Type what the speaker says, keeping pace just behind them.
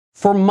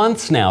For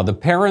months now, the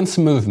parents'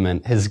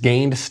 movement has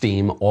gained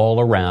steam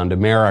all around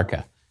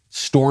America,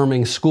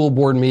 storming school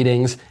board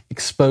meetings,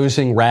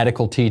 exposing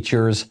radical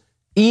teachers,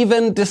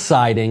 even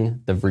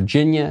deciding the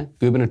Virginia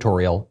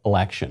gubernatorial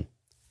election.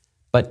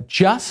 But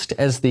just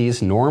as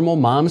these normal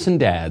moms and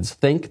dads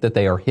think that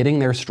they are hitting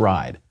their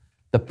stride,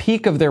 the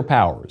peak of their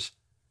powers,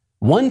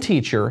 one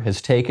teacher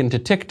has taken to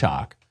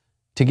TikTok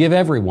to give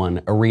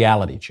everyone a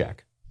reality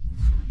check.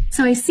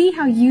 So I see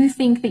how you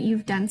think that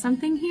you've done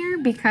something here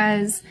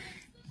because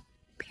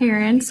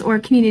parents or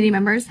community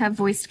members have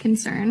voiced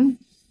concern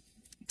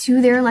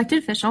to their elected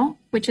official,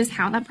 which is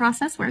how that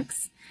process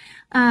works.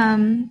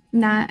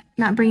 Not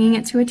bringing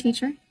it to a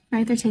teacher,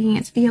 right? They're taking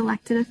it to the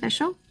elected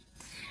official.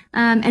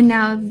 And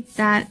now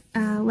that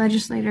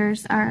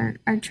legislators are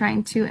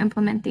trying to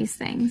implement these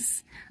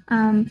things.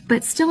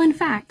 But still, in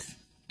fact,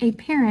 a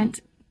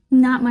parent,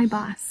 not my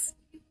boss.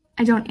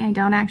 I don't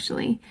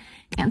actually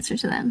answer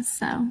to them,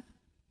 so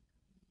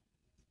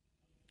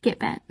get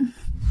bent.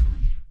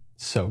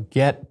 So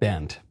get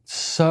bent.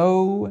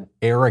 So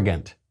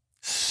arrogant.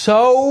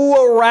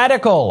 So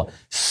radical.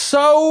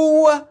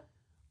 So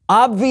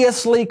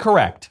obviously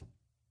correct.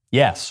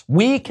 Yes,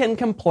 we can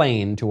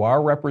complain to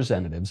our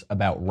representatives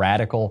about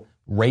radical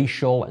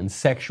racial and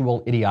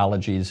sexual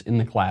ideologies in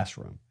the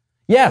classroom.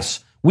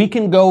 Yes, we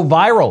can go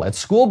viral at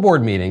school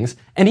board meetings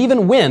and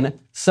even win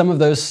some of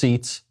those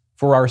seats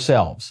for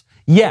ourselves.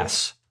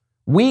 Yes,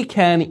 we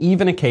can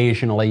even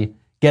occasionally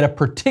get a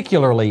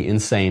particularly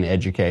insane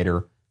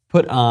educator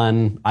put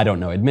on,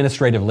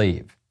 administrative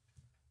leave.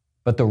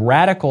 But the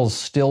radicals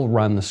still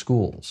run the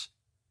schools.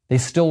 They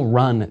still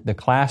run the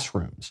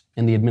classrooms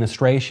and the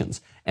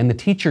administrations and the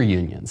teacher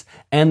unions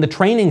and the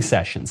training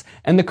sessions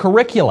and the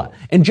curricula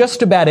and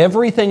just about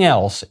everything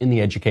else in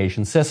the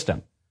education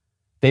system.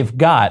 They've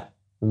got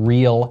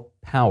real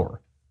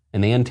power,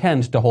 and they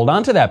intend to hold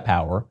on to that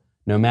power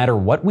no matter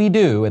what we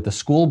do at the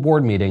school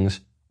board meetings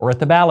or at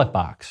the ballot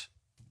box.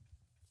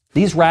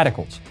 These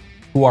radicals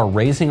who are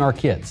raising our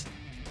kids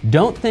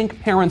don't think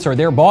parents are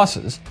their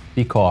bosses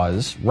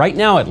because, right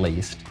now at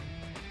least,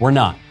 we're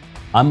not.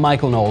 I'm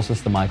Michael Knowles. This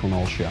is The Michael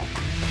Knowles Show.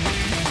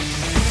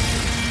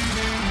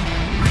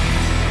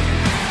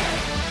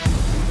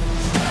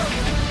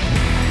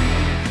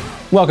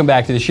 Welcome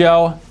back to the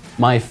show.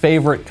 My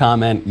favorite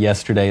comment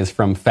yesterday is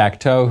from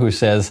Facto, who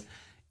says,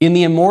 in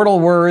the immortal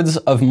words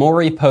of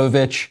Maury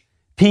Povich,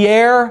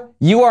 Pierre,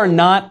 you are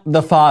not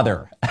the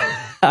father.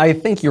 I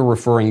think you're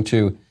referring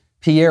to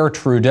Pierre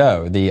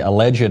Trudeau, the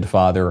alleged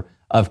father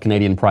of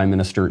Canadian Prime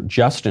Minister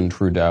Justin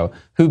Trudeau,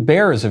 who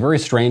bears a very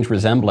strange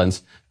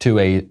resemblance to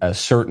a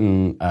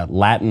certain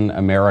Latin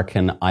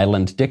American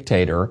island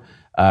dictator,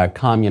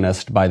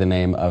 communist by the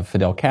name of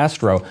Fidel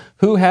Castro,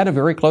 who had a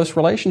very close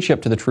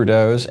relationship to the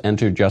Trudeaus and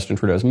to Justin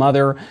Trudeau's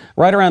mother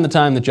right around the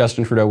time that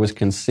Justin Trudeau was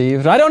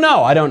conceived. I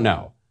don't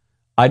know.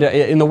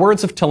 In the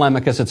words of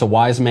Telemachus, it's a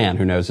wise man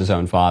who knows his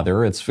own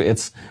father.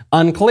 It's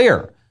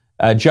unclear.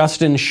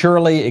 Justin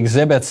surely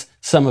exhibits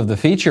some of the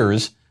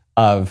features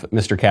of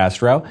Mr.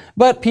 Castro,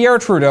 but Pierre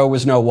Trudeau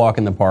was no walk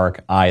in the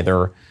park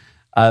either.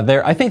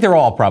 I think they're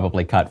all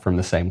probably cut from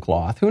the same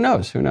cloth. Who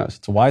knows?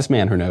 It's a wise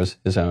man who knows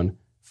his own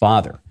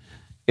father.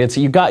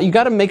 You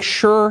got to make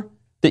sure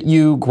that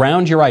you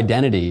ground your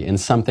identity in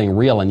something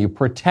real and you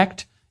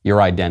protect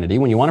your identity.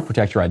 When you want to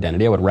protect your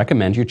identity, I would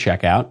recommend you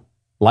check out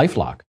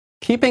LifeLock.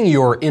 Keeping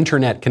your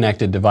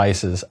internet-connected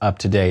devices up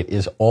to date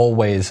is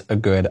always a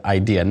good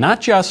idea,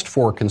 not just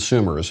for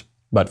consumers,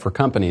 but for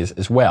companies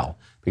as well.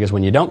 Because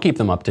when you don't keep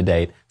them up to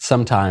date,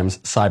 sometimes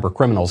cyber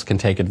criminals can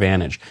take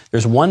advantage.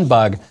 There's one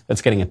bug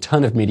that's getting a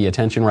ton of media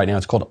attention right now.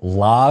 It's called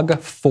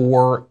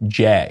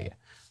Log4j.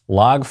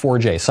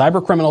 Log4j.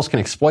 Cyber criminals can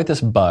exploit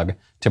this bug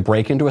to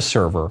break into a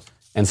server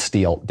and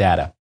steal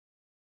data.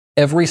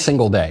 Every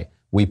single day,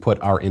 we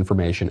put our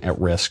information at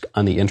risk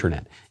on the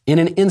internet. In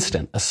an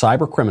instant, a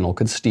cyber criminal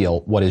could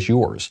steal what is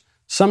yours,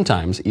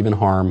 sometimes even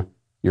harm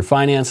your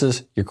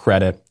finances, your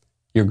credit,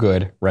 your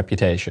good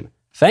reputation.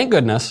 Thank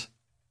goodness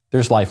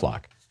there's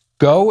LifeLock.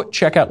 Go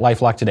check out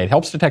LifeLock today. It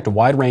helps detect a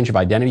wide range of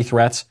identity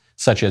threats,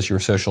 such as your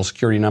social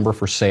security number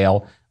for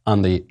sale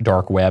on the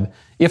dark web.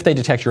 If they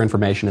detect your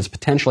information has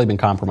potentially been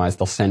compromised,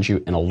 they'll send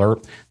you an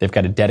alert. They've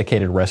got a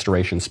dedicated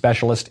restoration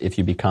specialist if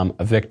you become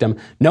a victim.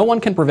 No one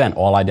can prevent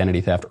all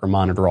identity theft or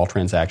monitor all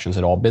transactions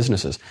at all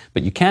businesses,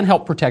 but you can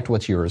help protect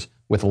what's yours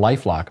with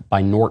LifeLock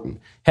by Norton.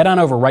 Head on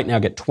over right now,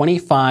 get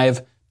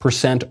 25%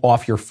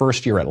 off your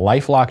first year at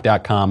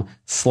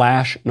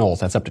LifeLock.com/Knowles.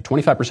 That's up to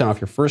 25% off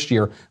your first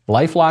year,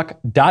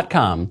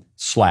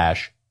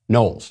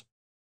 LifeLock.com/Knowles.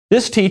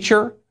 This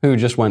teacher who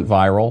just went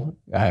viral,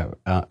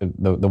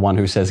 the one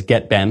who says,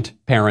 get bent,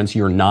 parents,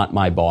 you're not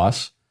my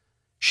boss.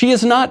 She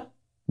is not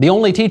the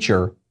only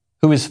teacher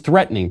who is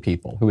threatening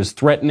people, who is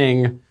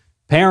threatening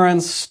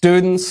parents,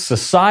 students,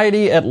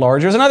 society at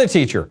large. There's another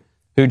teacher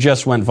who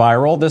just went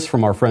viral. This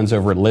from our friends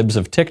over at Libs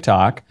of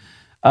TikTok.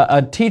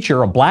 A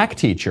teacher, a black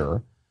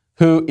teacher,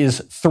 who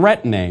is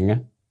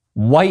threatening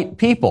white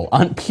people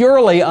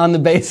purely on the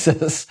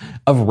basis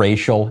of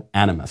racial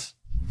animus.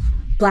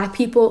 Black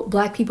people,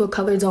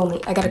 colors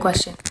only. I got a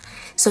question.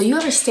 So you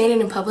ever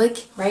standing in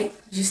public, right?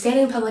 You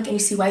standing in public and you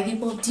see white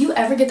people. Do you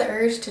ever get the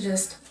urge to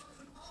just,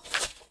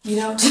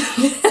 like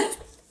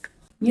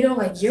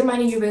you're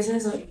minding your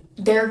business, like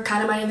they're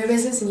kind of minding their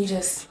business, and you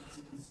just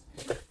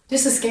to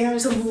scare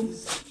them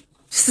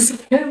just to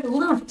scare them a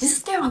little bit,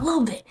 just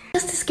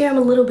to scare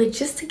them a little bit,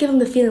 just to give them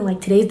the feeling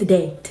like today's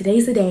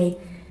the day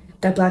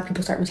that Black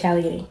people start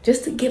retaliating,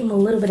 just to give them a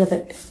little bit of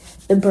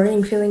the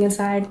burning feeling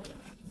inside.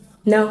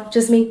 No,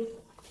 just me.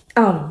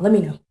 I don't know. Let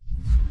me know.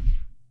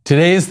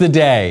 Today's the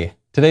day.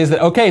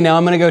 Okay, now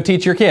I'm going to go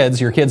teach your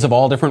kids of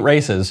all different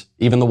races,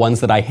 even the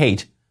ones that I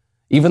hate,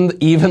 even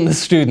the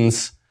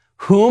students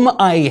whom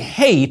I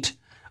hate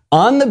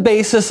on the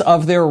basis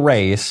of their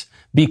race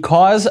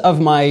because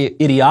of my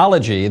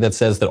ideology that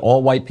says that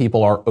all white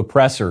people are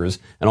oppressors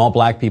and all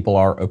black people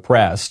are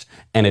oppressed.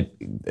 And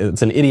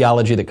it's an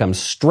ideology that comes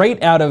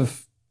straight out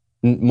of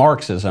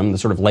Marxism, the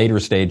sort of later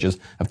stages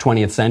of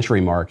 20th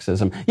century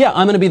Marxism. Yeah,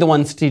 I'm going to be the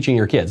one teaching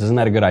your kids. Isn't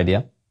that a good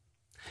idea?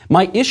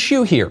 My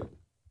issue here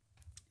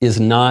is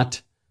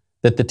not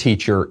that the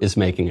teacher is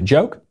making a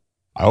joke.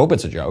 I hope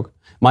it's a joke.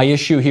 My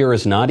issue here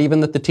is not even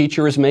that the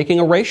teacher is making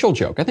a racial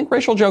joke. I think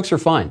racial jokes are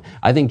fine.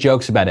 I think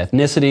jokes about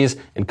ethnicities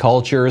and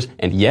cultures,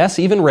 and yes,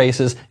 even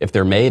races, if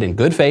they're made in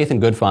good faith and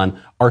good fun,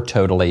 are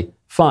totally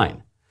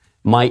fine.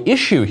 My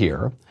issue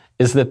here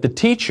is that the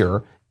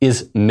teacher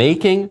is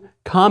making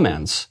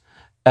comments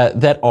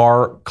that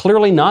are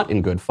clearly not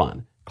in good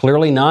fun,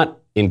 clearly not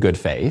in good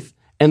faith,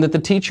 and that the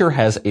teacher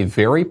has a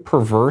very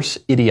perverse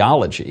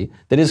ideology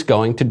that is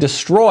going to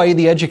destroy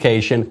the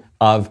education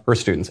of her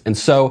students. And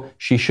so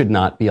she should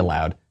not be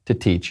allowed to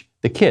teach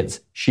the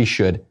kids. She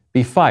should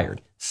be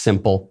fired.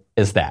 Simple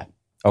as that.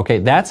 Okay,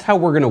 that's how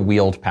we're going to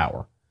wield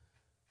power.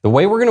 The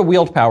way we're going to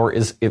wield power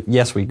is,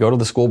 yes, we go to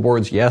the school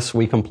boards, yes,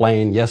 we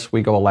complain, yes,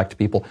 we go elect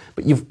people,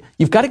 but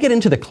you've got to get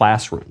into the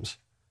classrooms.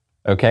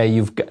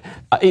 Okay,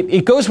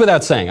 it goes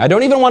without saying. I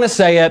don't even want to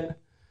say it.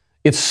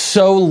 It's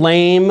so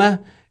lame.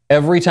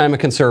 Every time a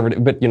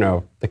conservative, but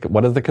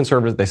what do the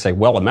conservatives, they say,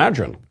 well,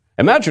 imagine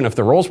if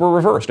the roles were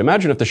reversed.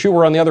 Imagine if the shoe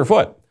were on the other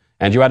foot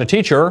and you had a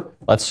teacher,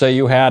 let's say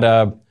you had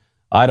a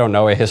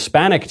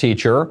Hispanic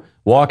teacher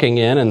walking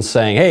in and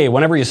saying, hey,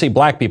 whenever you see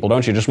black people,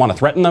 don't you just want to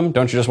threaten them?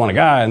 Don't you just want to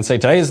go and say,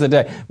 today's the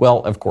day?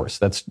 Well, of course,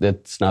 that's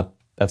not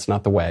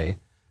the way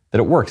that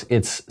it works.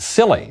 It's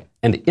silly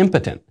and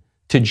impotent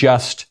to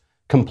just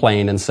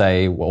complain and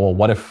say, well,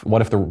 what if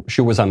the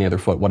shoe was on the other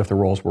foot? What if the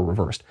roles were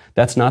reversed?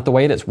 That's not the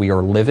way it is. We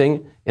are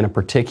living in a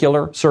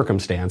particular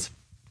circumstance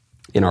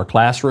in our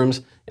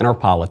classrooms, in our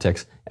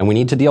politics, and we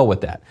need to deal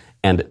with that.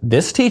 And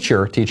this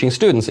teacher teaching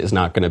students is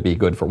not going to be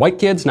good for white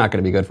kids, not going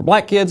to be good for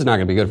black kids, not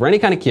going to be good for any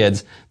kind of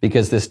kids,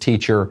 because this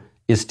teacher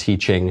is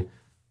teaching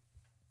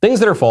things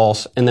that are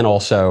false, and then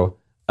also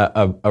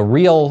a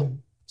real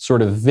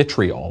sort of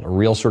vitriol, a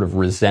real sort of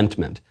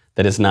resentment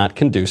that is not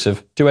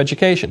conducive to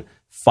education.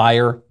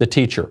 Fire the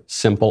teacher.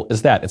 Simple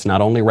as that. It's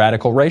not only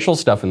radical racial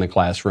stuff in the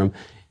classroom.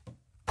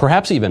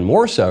 Perhaps even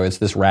more so, it's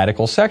this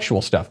radical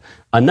sexual stuff.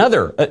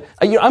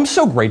 I'm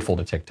so grateful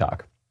to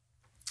TikTok.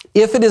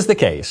 If it is the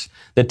case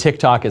that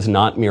TikTok is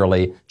not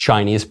merely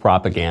Chinese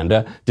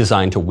propaganda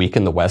designed to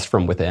weaken the West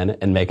from within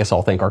and make us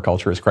all think our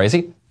culture is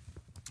crazy,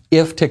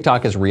 if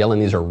TikTok is real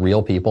and these are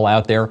real people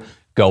out there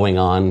going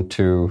on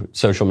to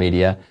social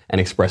media and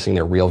expressing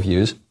their real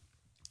views,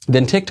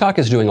 then TikTok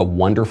is doing a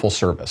wonderful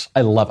service.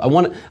 I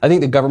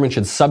think the government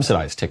should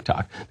subsidize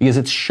TikTok because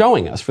it's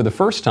showing us for the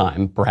first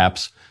time,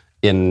 perhaps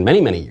in many,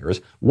 many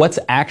years, what's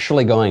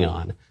actually going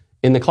on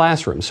in the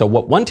classroom. So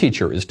what one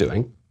teacher is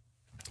doing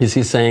is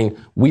he's saying,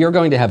 we are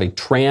going to have a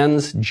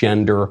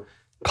transgender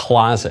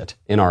closet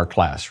in our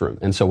classroom.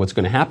 And so what's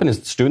going to happen is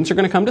the students are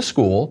going to come to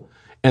school,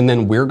 and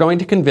then we're going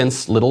to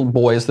convince little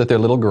boys that they're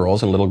little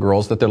girls and little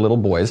girls that they're little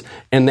boys.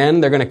 And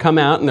then they're going to come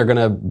out and they're going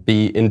to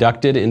be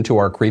inducted into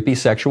our creepy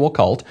sexual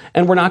cult,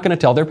 and we're not going to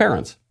tell their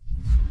parents.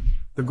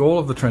 The goal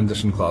of the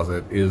transition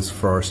closet is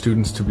for our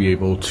students to be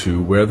able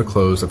to wear the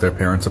clothes that their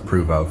parents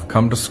approve of,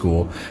 come to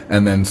school,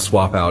 and then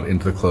swap out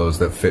into the clothes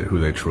that fit who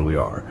they truly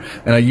are.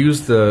 And I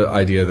use the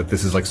idea that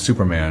this is like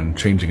Superman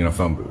changing in a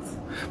phone booth.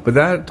 But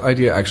that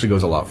idea actually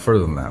goes a lot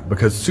further than that,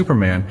 because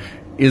Superman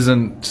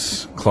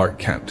isn't Clark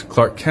Kent.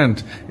 Clark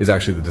Kent is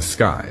actually the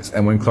disguise.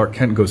 And when Clark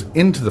Kent goes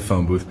into the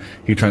phone booth,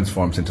 he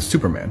transforms into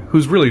Superman,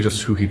 who's really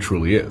just who he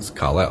truly is,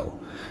 Kal-El.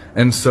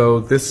 And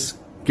so this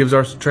gives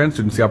our trans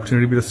students the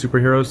opportunity to be the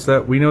superheroes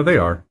that we know they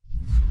are.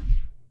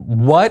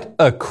 What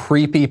a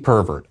creepy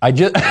pervert. I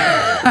don't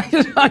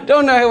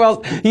know who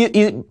else.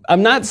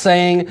 I'm not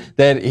saying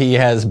that he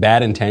has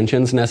bad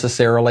intentions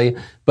necessarily,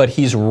 but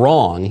he's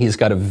wrong. He's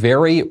got a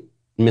very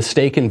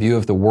mistaken view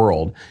of the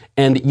world.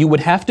 And you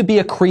would have to be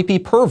a creepy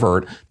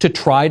pervert to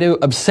try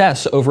to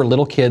obsess over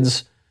little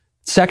kids'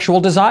 sexual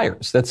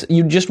desires.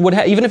 You just would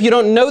have, even if you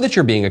don't know that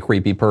you're being a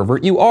creepy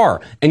pervert, you are.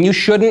 And you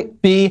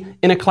shouldn't be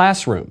in a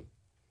classroom.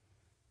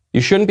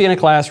 You shouldn't be in a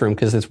classroom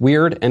because it's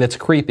weird and it's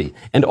creepy.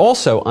 And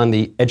also on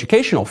the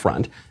educational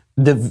front,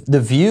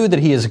 the view that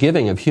he is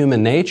giving of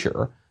human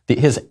nature,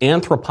 His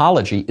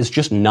anthropology is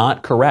just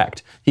not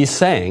correct. He's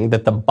saying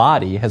that the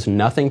body has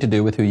nothing to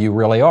do with who you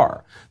really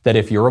are. That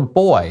if you're a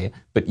boy,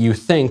 but you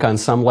think on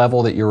some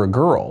level that you're a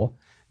girl,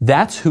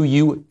 that's who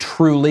you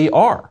truly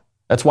are.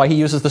 That's why he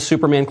uses the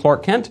Superman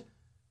Clark Kent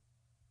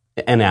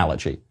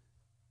analogy.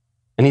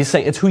 And he's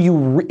saying it's who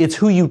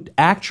you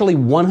actually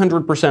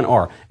 100%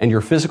 are, and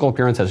your physical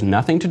appearance has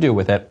nothing to do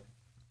with it.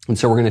 And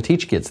so we're going to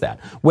teach kids that.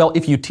 Well,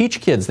 if you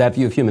teach kids that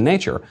view of human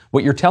nature,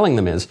 what you're telling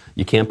them is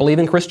you can't believe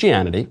in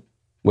Christianity,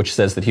 which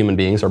says that human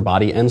beings are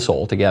body and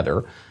soul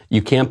together.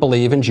 You can't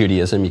believe in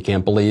Judaism. You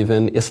can't believe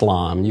in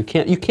Islam. You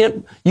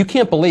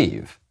can't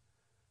believe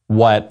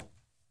what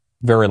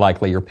very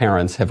likely your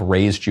parents have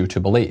raised you to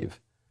believe.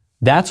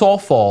 That's all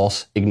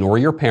false. Ignore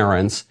your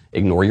parents.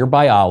 Ignore your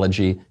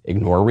biology.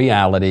 Ignore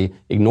reality.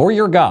 Ignore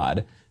your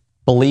God.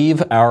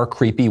 Believe our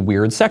creepy,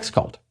 weird sex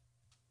cult.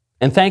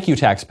 And thank you,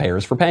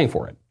 taxpayers, for paying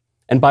for it.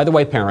 And by the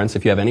way, parents,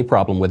 if you have any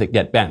problem with it,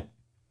 get bent.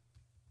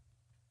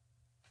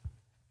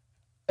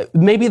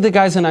 Maybe the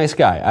guy's a nice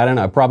guy. I don't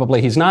know.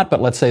 Probably he's not,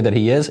 but let's say that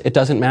he is. It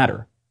doesn't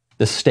matter.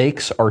 The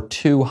stakes are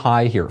too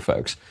high here,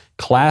 folks.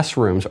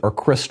 Classrooms are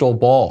crystal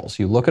balls.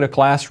 You look at a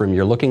classroom,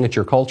 you're looking at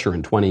your culture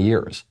in 20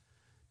 years.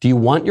 Do you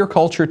want your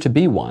culture to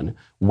be one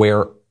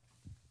where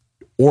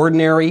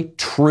ordinary,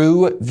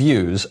 true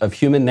views of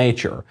human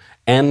nature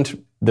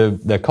and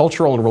the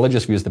cultural and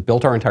religious views that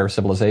built our entire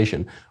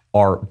civilization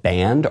are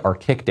banned, are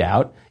kicked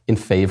out in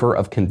favor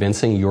of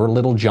convincing your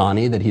little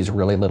Johnny that he's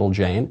really little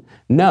Jane?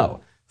 No.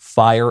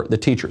 Fire the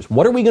teachers.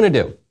 What are we going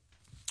to do?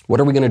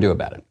 What are we going to do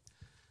about it?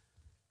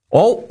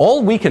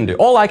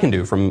 All I can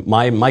do from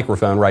my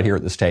microphone right here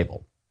at this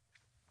table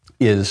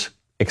is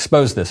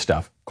expose this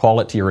stuff, call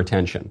it to your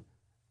attention,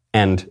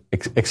 and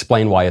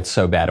explain why it's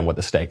so bad and what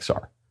the stakes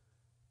are.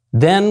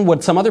 Then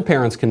what some other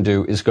parents can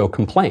do is go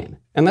complain.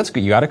 And that's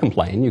good. You got to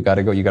complain. You got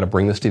to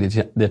bring this to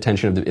the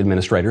attention of the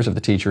administrators, of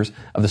the teachers,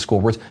 of the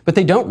school boards, but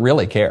they don't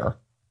really care.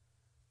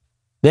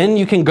 Then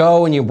you can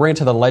go and you bring it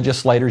to the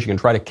legislators. You can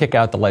try to kick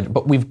out the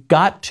but we've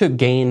got to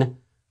gain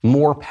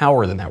more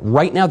power than that.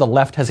 Right now, the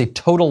left has a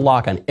total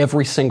lock on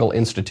every single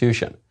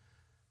institution.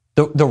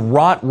 The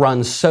rot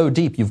runs so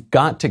deep, you've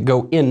got to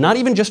go in, not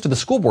even just to the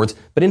school boards,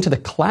 but into the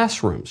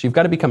classrooms. You've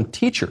got to become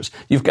teachers.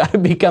 You've got to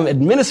become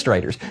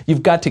administrators.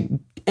 You've got to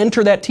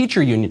enter that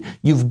teacher union.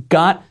 You've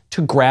got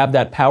to grab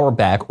that power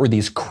back, or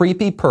these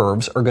creepy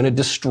pervs are going to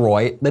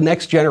destroy the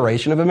next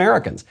generation of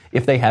Americans,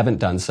 if they haven't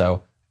done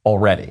so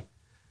already.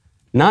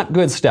 Not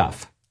good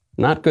stuff.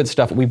 Not good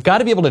stuff. We've got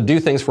to be able to do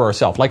things for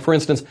ourselves. Like, for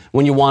instance,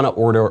 when you want to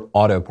order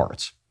auto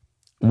parts.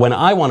 When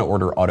I want to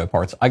order auto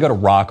parts, I go to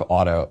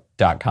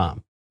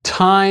rockauto.com.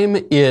 Time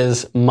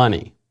is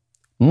money.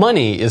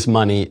 Money is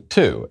money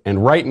too.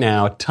 And right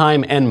now,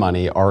 time and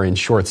money are in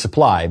short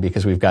supply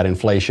because we've got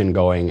inflation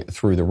going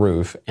through the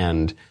roof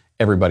and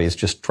everybody's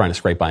just trying to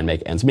scrape by and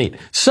make ends meet.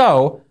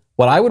 So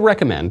what I would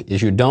recommend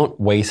is you don't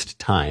waste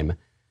time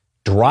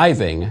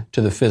driving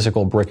to the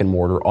physical brick and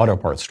mortar auto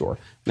parts store,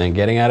 and then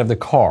getting out of the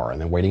car and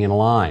then waiting in a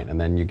line. And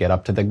then you get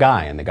up to the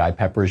guy and the guy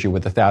peppers you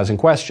with 1,000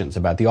 questions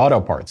about the auto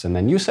parts. And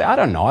then you say, I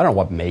don't know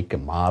what make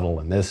and model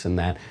and this and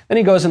that. Then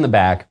he goes in the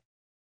back.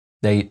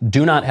 They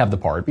do not have the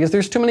part because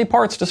there's too many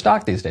parts to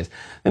stock these days.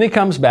 Then he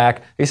comes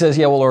back. He says,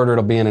 yeah, we'll order.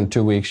 It'll be in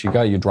 2 weeks.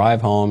 You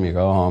drive home, you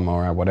go home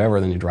or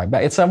whatever. Then you drive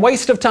back. It's a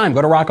waste of time.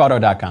 Go to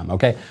rockauto.com.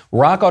 Okay.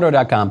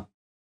 rockauto.com.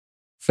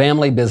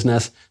 Family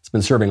business. It's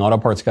been serving auto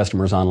parts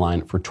customers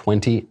online for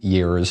 20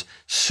 years.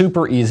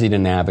 Super easy to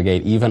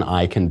navigate. Even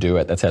I can do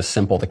it. That's how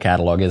simple the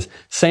catalog is.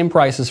 Same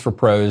prices for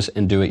pros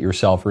and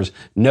do-it-yourselfers.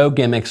 No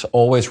gimmicks.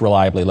 Always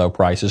reliably low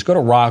prices. Go to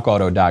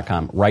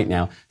rockauto.com right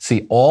now.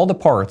 See all the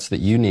parts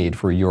that you need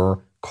for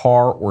your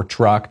car or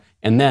truck.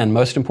 And then,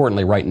 most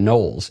importantly, write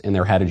Knowles in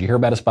their How Did You Hear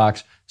About Us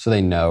box so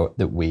they know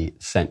that we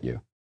sent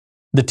you.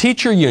 The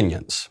teacher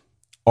unions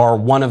are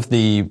one of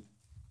the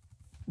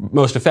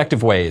most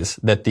effective ways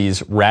that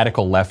these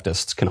radical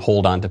leftists can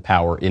hold on to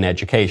power in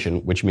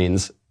education, which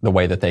means the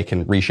way that they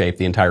can reshape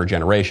the entire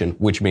generation,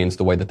 which means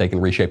the way that they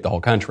can reshape the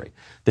whole country.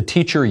 The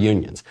teacher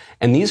unions.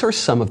 And these are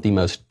some of the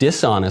most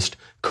dishonest,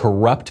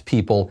 corrupt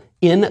people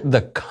in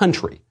the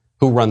country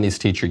who run these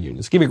teacher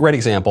unions. I'll give you a great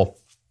example.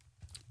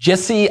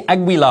 Jesse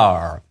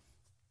Aguilar.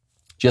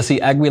 Jesse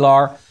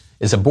Aguilar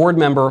is a board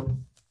member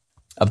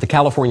of the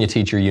California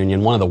Teacher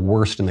Union, one of the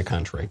worst in the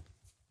country.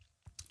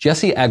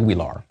 Jesse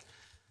Aguilar.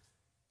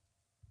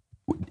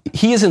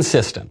 He is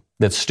insistent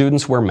that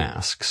students wear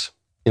masks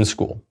in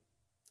school.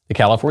 The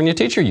California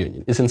Teacher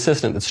Union is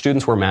insistent that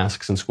students wear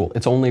masks in school.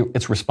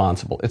 It's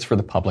responsible. It's for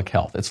the public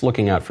health. It's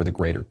looking out for the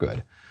greater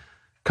good.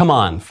 Come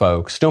on,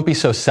 folks. Don't be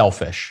so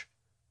selfish.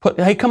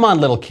 Hey, come on,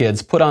 little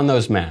kids. Put on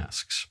those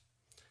masks.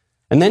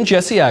 And then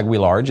Jesse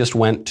Aguilar just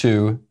went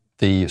to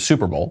the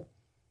Super Bowl.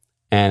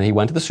 And he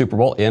went to the Super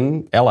Bowl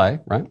in LA,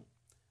 right?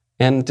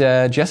 And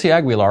Jesse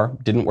Aguilar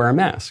didn't wear a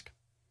mask.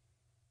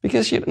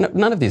 Because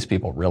none of these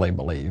people really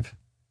believe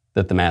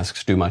that the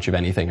masks do much of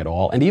anything at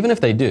all. And even if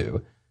they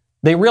do,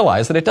 they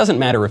realize that it doesn't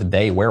matter if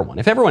they wear one.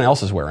 If everyone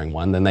else is wearing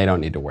one, then they don't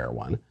need to wear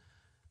one.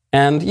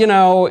 And,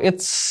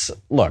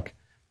 look,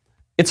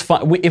 it's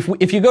fun.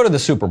 If you go to the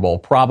Super Bowl,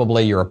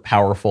 probably you're a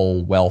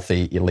powerful,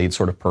 wealthy, elite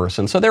sort of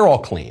person. So they're all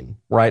clean,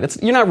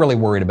 right? You're not really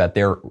worried about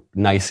their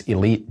nice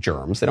elite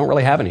germs. They don't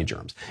really have any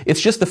germs.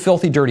 It's just the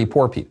filthy, dirty,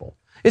 poor people.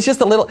 It's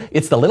the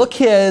little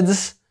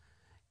kids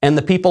and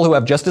the people who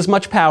have just as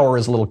much power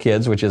as little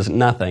kids, which is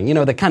nothing.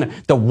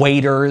 The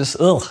waiters,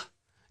 ugh.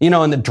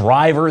 And the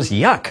drivers,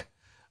 yuck.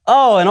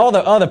 Oh,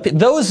 and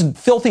those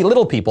filthy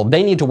little people,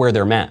 they need to wear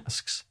their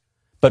masks.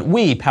 But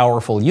we,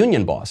 powerful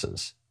union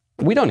bosses,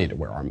 we don't need to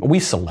wear we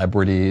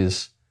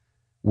celebrities,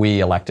 we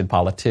elected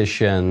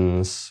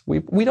politicians,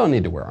 we don't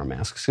need to wear our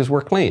masks because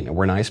we're clean and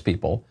we're nice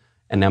people.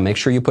 And now make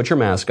sure you put your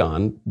mask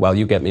on while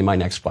you get me my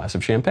next glass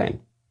of champagne.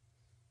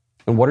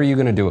 And what are you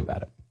going to do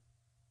about it?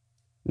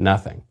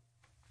 Nothing.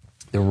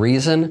 The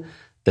reason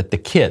that the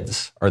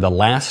kids are the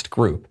last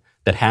group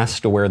that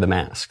has to wear the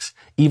masks,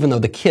 even though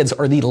the kids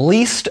are the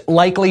least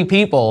likely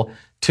people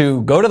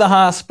to go to the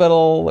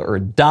hospital or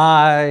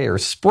die or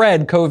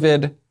spread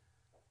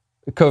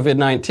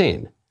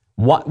COVID-19.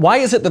 Why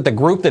is it that the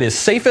group that is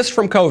safest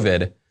from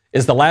COVID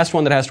is the last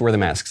one that has to wear the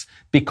masks?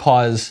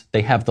 Because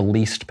they have the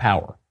least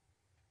power.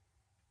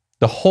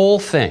 The whole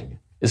thing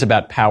is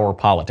about power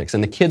politics,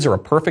 and the kids are a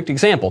perfect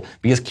example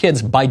because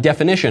kids, by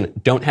definition,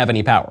 don't have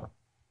any power.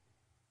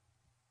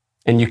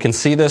 And you can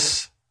see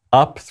this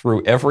up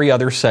through every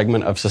other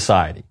segment of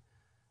society.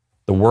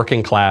 The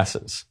working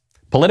classes,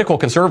 political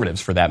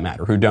conservatives, for that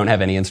matter, who don't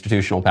have any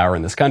institutional power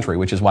in this country,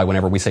 which is why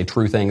whenever we say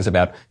true things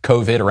about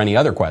COVID or any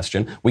other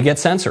question, we get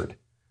censored.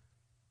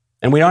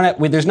 And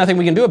there's nothing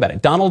we can do about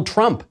it. Donald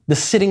Trump, the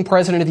sitting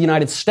president of the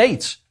United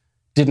States,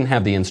 didn't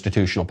have the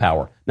institutional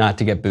power not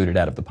to get booted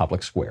out of the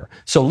public square.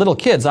 So little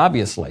kids,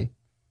 obviously,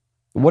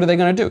 what are they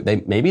going to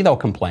do? Maybe they'll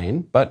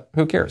complain, but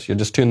who cares? You'll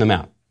just tune them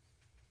out.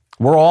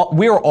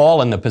 We are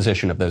all in the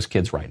position of those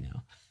kids right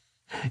now.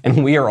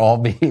 And we are all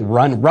being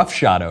run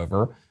roughshod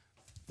over,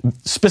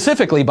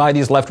 specifically by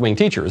these left-wing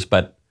teachers,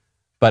 but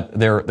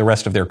the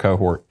rest of their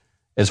cohort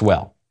as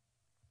well.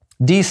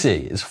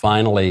 DC is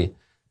finally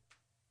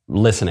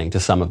listening to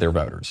some of their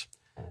voters.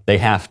 They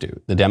have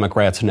to. The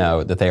Democrats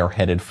know that they are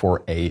headed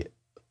for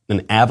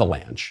an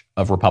avalanche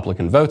of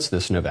Republican votes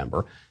this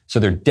November, so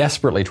they're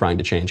desperately trying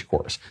to change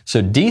course.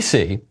 So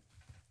DC,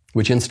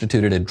 which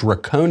instituted a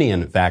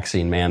draconian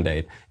vaccine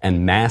mandate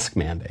and mask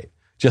mandate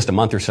just a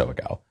month or so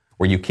ago,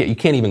 where you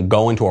can't even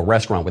go into a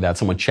restaurant without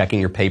someone checking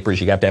your papers.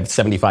 You have to have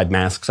 75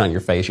 masks on your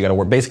face. You have to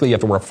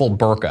wear a full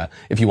burqa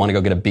if you want to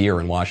go get a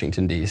beer in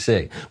Washington,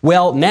 D.C.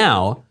 Well,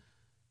 now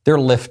they're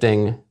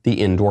lifting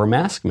the indoor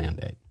mask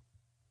mandate.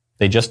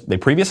 They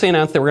previously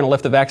announced they were going to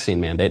lift the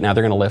vaccine mandate. Now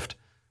they're going to lift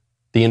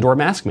the indoor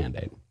mask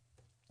mandate.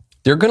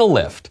 They're going to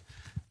lift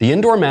the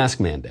indoor mask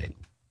mandate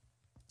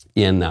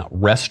in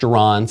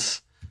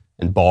restaurants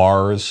and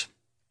bars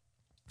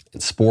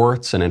and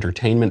sports and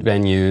entertainment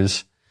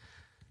venues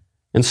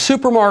and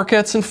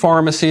supermarkets and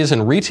pharmacies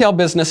and retail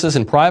businesses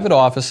and private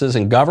offices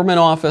and government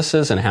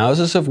offices and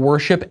houses of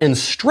worship and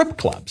strip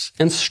clubs.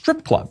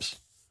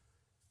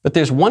 But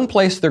there's one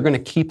place they're going to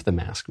keep the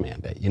mask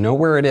mandate. You know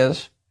where it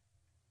is?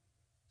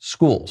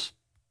 Schools.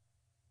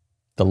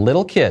 The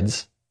little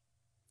kids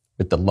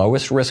with the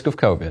lowest risk of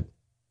COVID,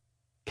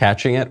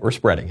 catching it or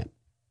spreading it.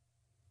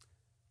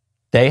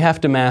 They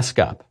have to mask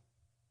up.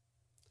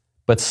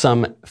 But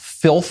some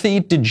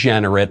filthy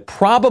degenerate,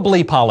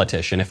 probably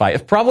politician,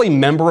 probably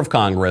member of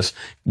Congress,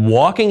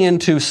 walking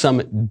into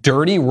some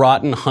dirty,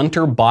 rotten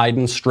Hunter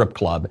Biden strip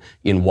club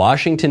in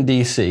Washington,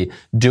 D.C.,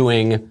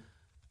 doing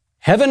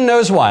heaven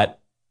knows what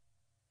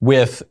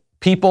with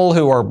people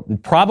who are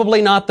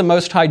probably not the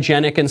most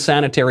hygienic and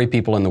sanitary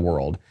people in the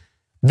world.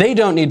 They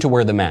don't need to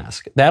wear the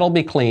mask. That'll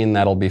be clean.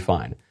 That'll be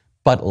fine.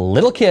 But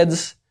little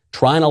kids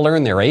trying to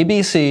learn their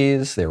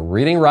ABCs, their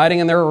reading, writing,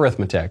 and their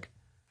arithmetic,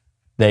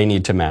 they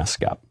need to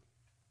mask up.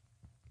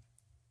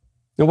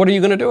 And what are you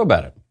going to do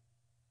about it?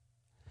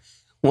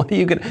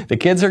 The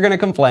kids are going to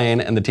complain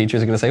and the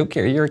teachers are going to say, who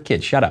cares? You're a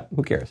kid. Shut up.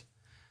 Who cares?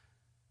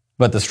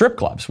 But the strip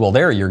clubs, well,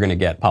 there you're going to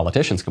get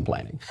politicians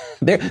complaining.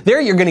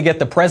 There you're going to get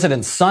the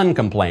president's son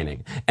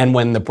complaining. And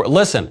when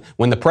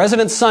the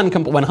president's son,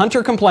 when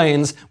Hunter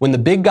complains, when the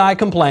big guy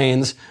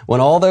complains, when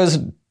all those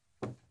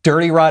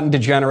dirty, rotten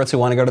degenerates who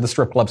want to go to the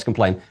strip clubs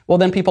complain, well,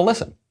 then people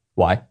listen.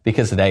 Why?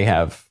 Because they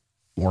have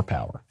more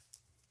power.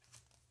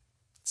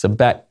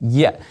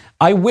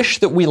 I wish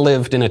that we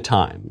lived in a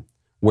time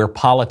where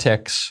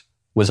politics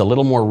was a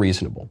little more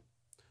reasonable,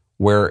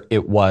 where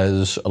it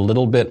was a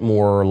little bit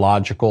more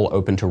logical,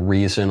 open to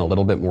reason, a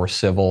little bit more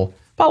civil.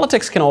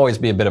 Politics can always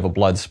be a bit of a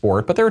blood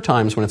sport, but there are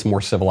times when it's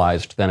more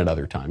civilized than at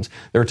other times.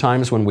 There are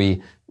times when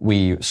we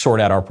sort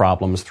out our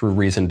problems through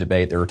reasoned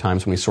debate. There are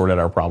times when we sort out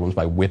our problems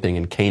by whipping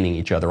and caning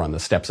each other on the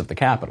steps of the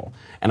Capitol.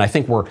 And I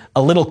think we're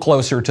a little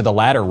closer to the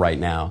latter right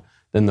now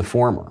than the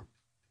former.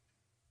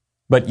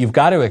 But you've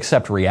got to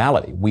accept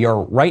reality. We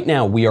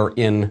are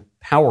in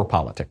power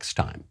politics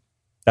time.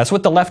 That's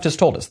what the left has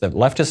told us. The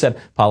left has said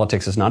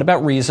politics is not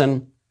about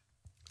reason.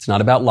 It's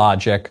not about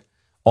logic.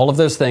 All of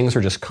those things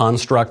are just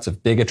constructs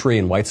of bigotry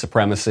and white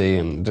supremacy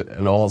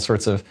and all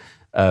sorts of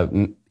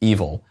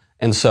evil.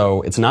 And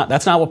so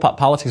that's not what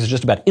politics is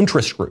just about.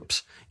 Interest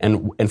groups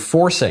and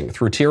forcing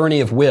through tyranny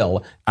of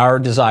will our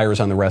desires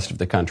on the rest of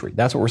the country.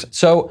 That's what we're saying.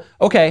 So,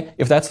 okay,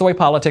 if that's the way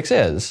politics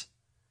is,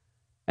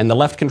 and the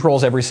left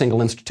controls every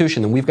single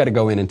institution, then we've got to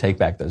go in and take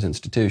back those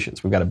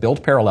institutions. We've got to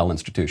build parallel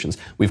institutions.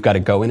 We've got to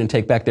go in and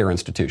take back their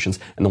institutions.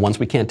 And the ones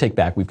we can't take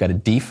back, we've got to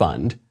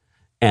defund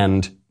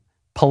and,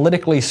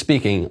 politically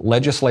speaking,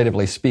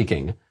 legislatively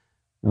speaking,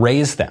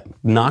 raise them,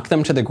 knock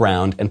them to the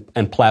ground,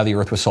 and plow the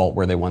earth with salt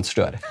where they once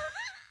stood.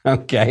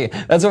 Okay,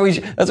 that's what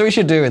we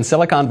should do in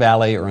Silicon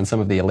Valley or in some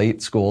of the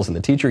elite schools and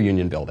the teacher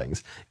union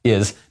buildings.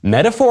 Is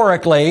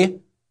metaphorically,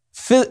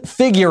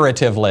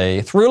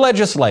 figuratively, through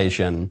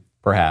legislation,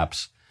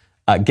 perhaps,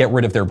 get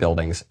rid of their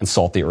buildings and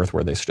salt the earth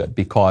where they stood.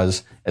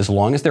 Because as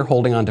long as they're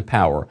holding on to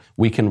power,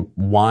 we can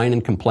whine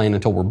and complain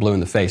until we're blue in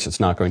the face. It's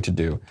not going to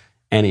do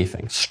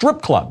anything.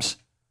 Strip clubs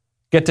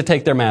get to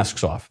take their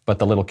masks off, but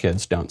the little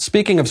kids don't.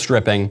 Speaking of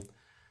stripping,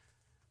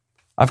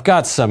 I've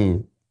got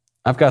some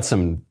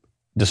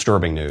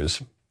disturbing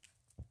news.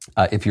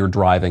 If you're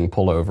driving,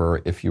 pull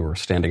over. If you're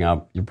standing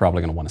up, you're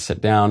probably going to want to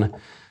sit down.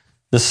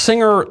 The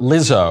singer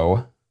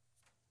Lizzo,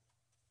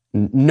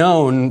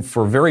 known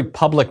for very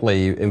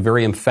publicly and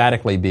very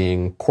emphatically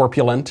being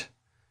corpulent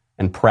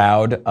and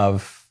proud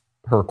of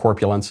her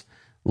corpulence,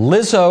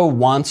 Lizzo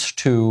wants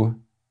to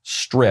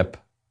strip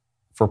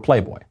for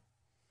Playboy.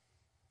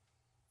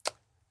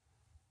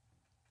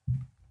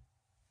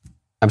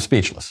 I'm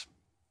speechless.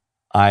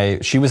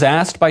 She was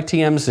asked by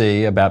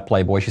TMZ about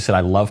Playboy. She said,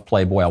 I love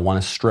Playboy. I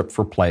want to strip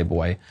for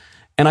Playboy.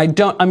 And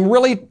I'm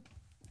really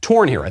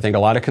torn here. I think a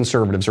lot of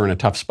conservatives are in a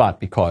tough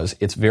spot because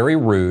it's very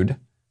rude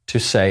to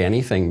say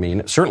anything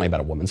mean, certainly about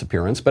a woman's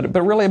appearance,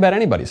 but really about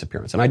anybody's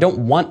appearance. And I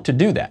don't want to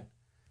do that.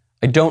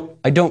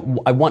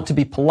 I want to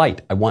be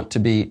polite. I want to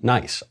be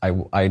nice.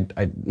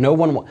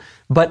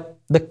 But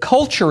the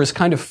culture is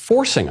kind of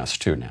forcing us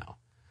to now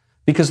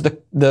because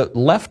the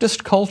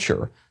leftist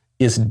culture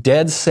is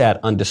dead set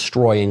on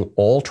destroying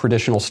all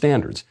traditional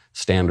standards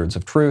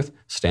of truth,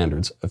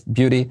 standards of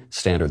beauty,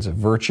 standards of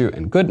virtue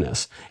and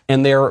goodness.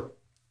 And they're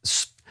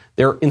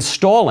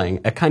installing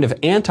a kind of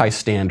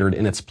anti-standard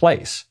in its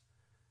place,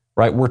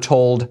 right? We're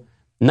told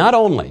not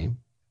only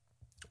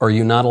are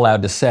you not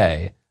allowed to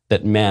say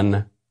that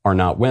men are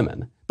not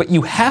women, but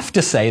you have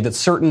to say that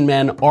certain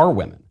men are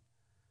women.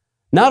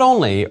 Not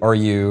only are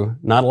you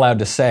not allowed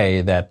to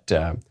say that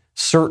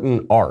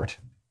certain art,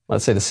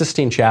 let's say the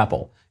Sistine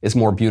Chapel, is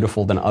more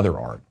beautiful than other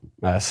art.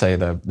 Say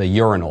the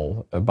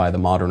urinal by the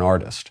modern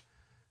artist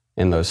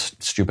in those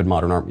stupid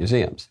modern art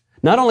museums.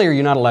 Not only are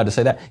you not allowed to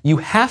say that, you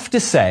have to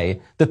say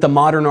that the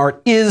modern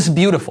art is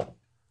beautiful.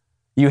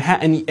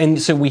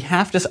 And so we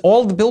have to,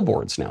 all of the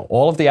billboards now,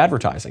 all of the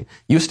advertising,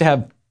 used to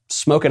have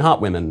smoking hot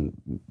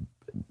women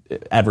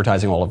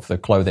advertising all of the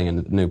clothing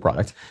and new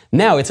products.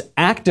 Now it's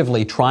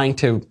actively trying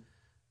to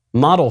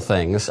model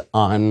things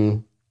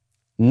on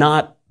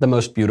not the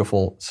most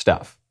beautiful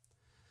stuff.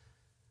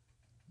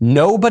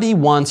 Nobody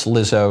wants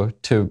Lizzo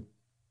to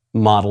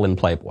model in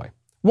Playboy.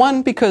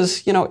 One,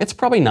 because, it's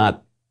probably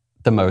not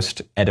the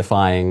most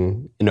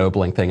edifying,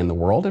 ennobling thing in the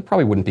world. It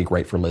probably wouldn't be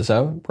great for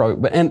Lizzo.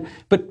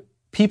 But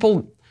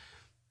people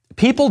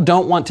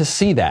don't want to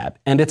see that.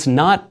 And that's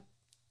not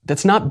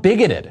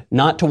bigoted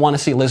not to want to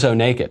see Lizzo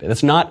naked.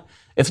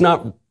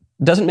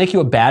 Doesn't make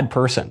you a bad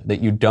person that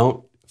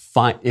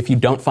if you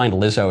don't find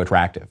Lizzo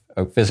attractive,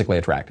 physically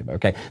attractive,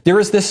 okay?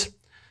 There's this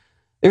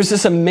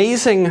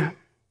amazing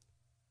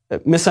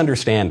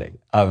misunderstanding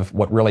of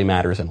what really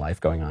matters in life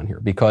going on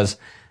here. Because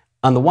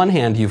on the one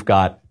hand, you've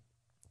got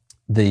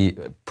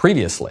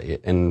previously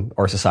in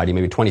our society,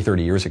 maybe 20,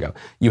 30 years ago,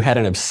 you had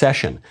an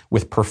obsession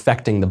with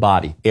perfecting the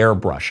body,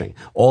 airbrushing,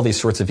 all these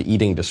sorts of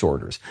eating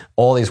disorders,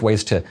 all these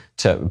ways to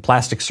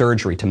plastic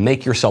surgery to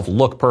make yourself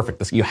look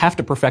perfect. You have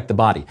to perfect the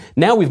body.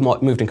 Now we've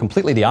moved in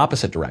completely the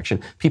opposite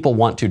direction. People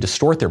want to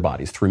distort their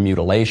bodies through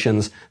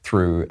mutilations,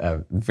 through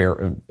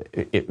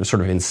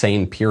sort of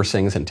insane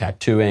piercings and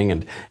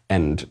tattooing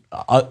and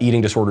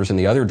eating disorders in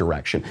the other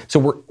direction.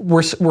 So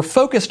we're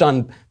focused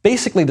on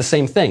basically the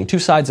same thing, two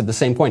sides of the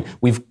same coin.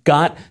 We've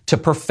got to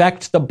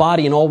perfect the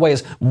body in all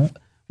ways.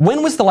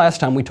 When was the last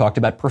time we talked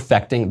about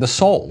perfecting the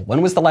soul?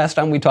 When was the last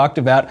time we talked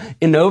about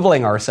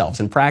ennobling ourselves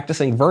and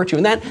practicing virtue?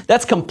 And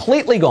that's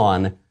completely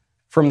gone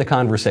from the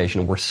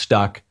conversation. We're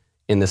stuck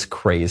in this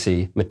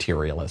crazy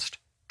materialist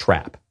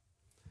trap.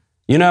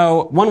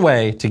 One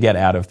way to get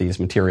out of these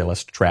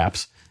materialist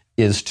traps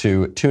is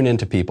to tune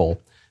into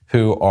people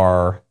who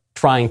are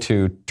trying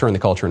to turn the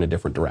culture in a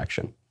different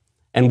direction.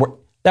 And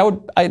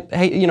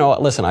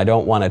listen, I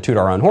don't want to toot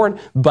our own horn,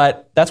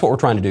 but that's what we're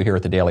trying to do here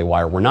at the Daily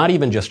Wire. We're not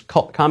even just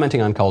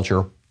commenting on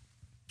culture.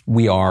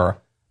 We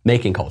are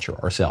making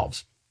culture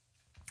ourselves.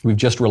 We've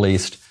just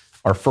released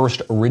our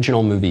first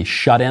original movie,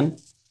 Shut In.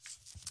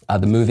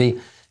 The movie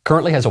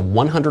currently has a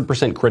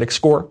 100% critic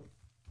score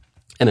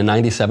and a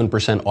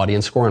 97%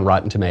 audience score on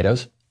Rotten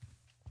Tomatoes.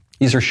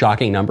 These are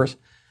shocking numbers.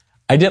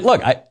 I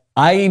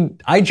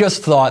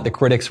just thought the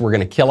critics were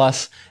going to kill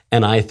us,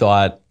 and I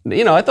thought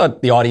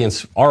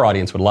our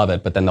audience would love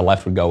it, but then the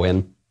left would go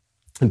in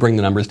and bring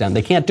the numbers down.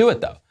 They can't do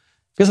it, though,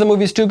 because the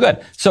movie's too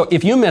good. So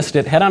if you missed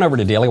it, head on over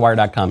to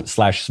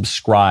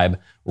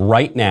dailywire.com/subscribe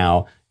right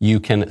now. You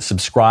can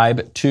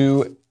subscribe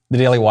to the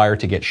Daily Wire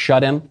to get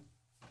Shut In,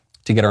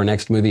 to get our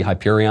next movie,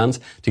 Hyperions,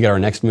 to get our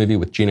next movie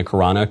with Gina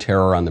Carano,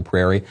 Terror on the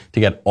Prairie,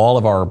 to get all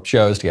of our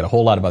shows, to get a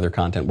whole lot of other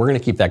content. We're going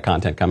to keep that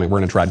content coming. We're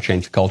going to try to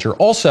change the culture.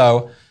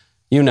 Also,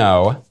 you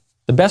know,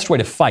 the best way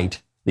to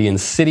fight the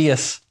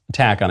insidious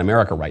attack on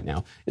America right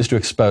now is to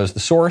expose the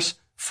source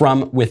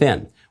from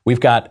within. We've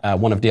got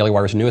one of Daily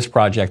Wire's newest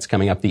projects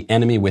coming up, The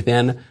Enemy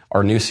Within,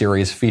 our new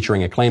series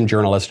featuring acclaimed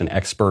journalist and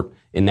expert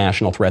in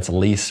national threats,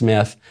 Lee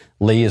Smith.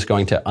 Lee is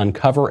going to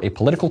uncover a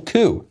political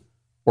coup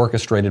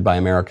orchestrated by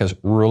America's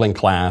ruling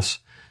class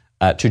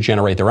to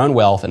generate their own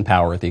wealth and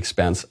power at the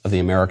expense of the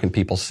American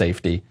people's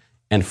safety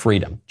and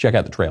freedom. Check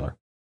out the trailer.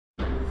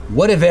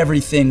 What if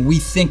everything we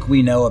think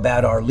we know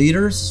about our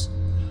leaders,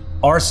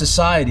 our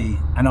society,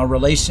 and our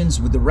relations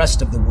with the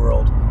rest of the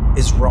world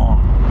is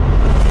wrong?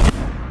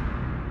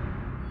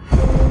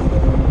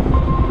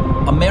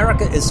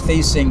 America is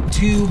facing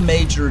two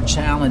major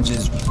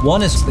challenges.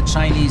 One is the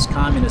Chinese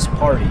Communist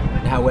Party.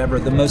 However,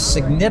 the most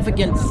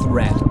significant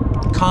threat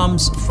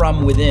comes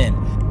from within.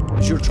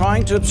 You're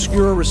trying to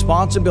obscure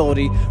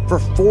responsibility for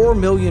 4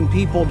 million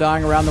people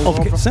dying around the world.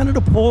 Okay,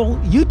 Senator Paul,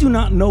 you do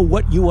not know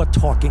what you are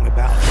talking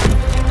about.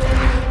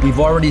 We've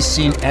already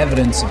seen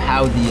evidence of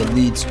how the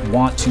elites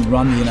want to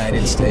run the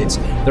United States.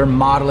 They're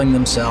modeling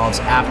themselves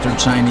after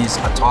Chinese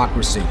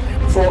autocracy.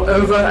 For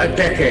over a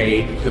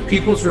decade, the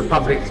People's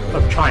Republic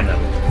of China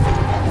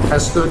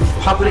has stood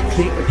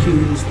publicly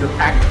accused of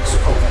acts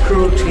of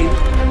cruelty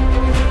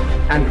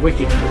and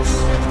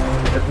wickedness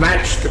that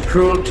match the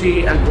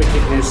cruelty and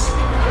wickedness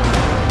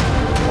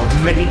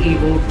of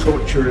medieval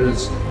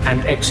torturers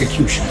and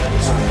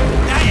executioners.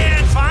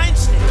 Dianne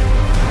Feinstein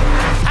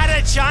had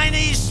a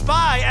Chinese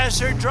spy as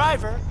her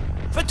driver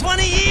for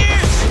 20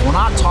 years. We're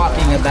not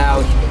talking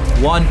about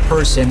one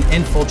person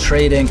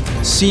infiltrating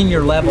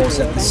senior levels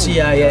at the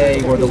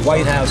CIA or the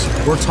White House.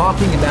 We're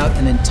talking about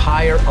an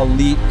entire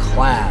elite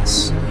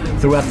class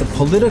throughout the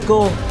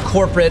political,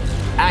 corporate,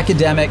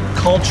 academic,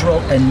 cultural,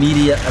 and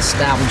media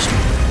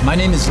establishment. My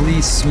name is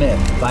Lee Smith.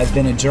 I've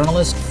been a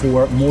journalist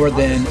for more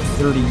than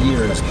 30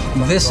 years.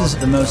 This is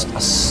the most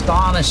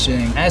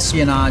astonishing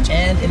espionage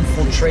and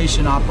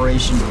infiltration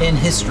operation in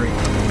history.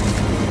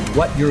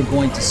 What you're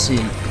going to see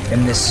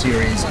in this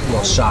series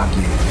will shock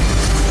you.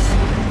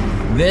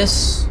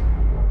 This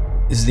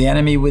is The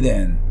Enemy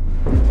Within.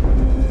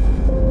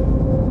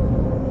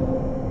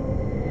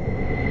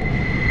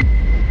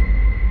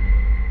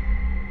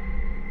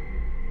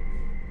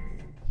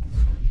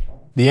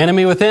 The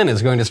Enemy Within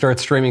is going to start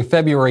streaming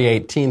February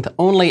 18th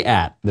only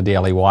at The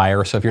Daily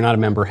Wire. So if you're not a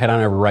member, head on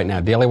over right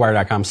now,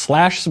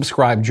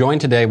 dailywire.com/subscribe. Join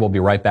today. We'll be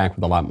right back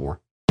with a lot more.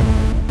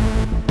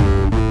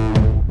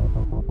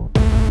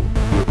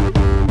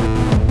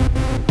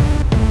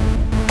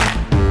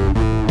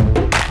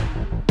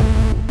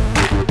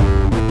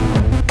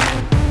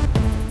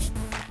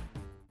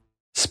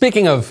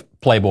 Speaking of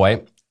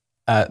Playboy,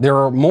 there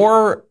are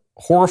more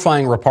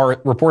horrifying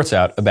reports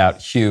out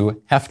about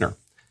Hugh Hefner.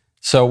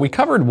 So we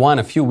covered one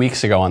a few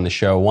weeks ago on the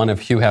show. One of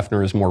Hugh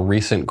Hefner's more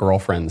recent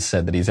girlfriends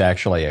said that he's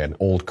actually an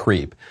old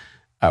creep.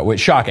 Which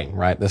shocking,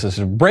 right? This is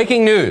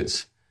breaking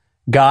news.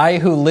 Guy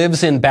who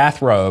lives in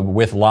bathrobe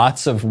with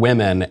lots of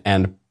women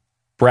and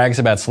brags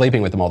about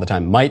sleeping with them all the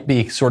time might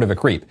be sort of a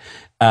creep.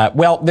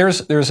 Well,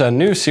 there's a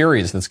new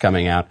series that's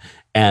coming out,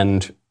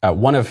 and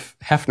one of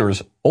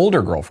Hefner's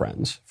older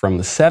girlfriends from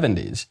the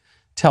 70s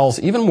tells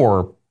even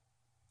more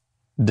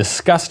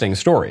disgusting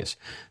stories.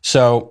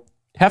 So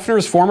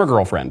Hefner's former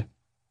girlfriend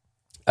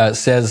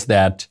says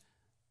that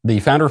the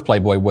founder of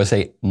Playboy was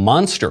a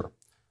monster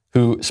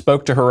who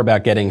spoke to her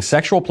about getting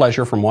sexual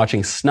pleasure from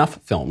watching snuff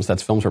films.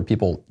 That's films where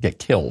people get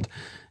killed,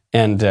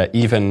 and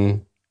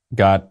even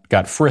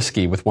got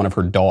frisky with one of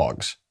her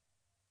dogs,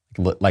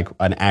 like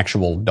an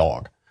actual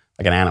dog,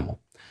 like an animal.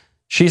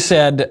 She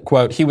said,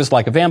 quote, "He was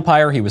like a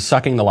vampire. He was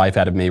sucking the life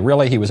out of me.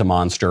 Really, he was a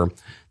monster.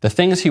 The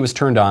things he was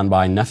turned on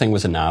by, nothing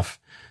was enough.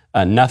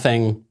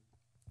 Nothing.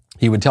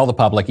 He would tell the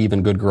public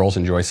even good girls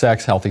enjoy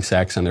sex, healthy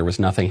sex, and there was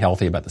nothing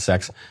healthy about the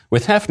sex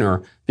with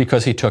Hefner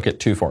because he took it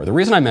too far." The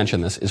reason I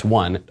mention this is,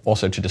 one,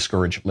 also to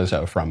discourage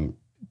Lizzo from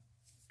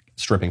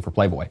stripping for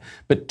Playboy,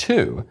 but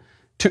two,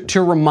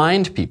 to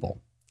remind people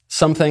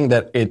something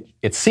that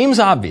it seems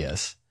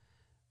obvious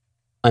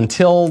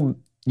until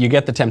you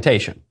get the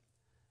temptation.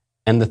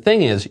 And the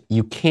thing is,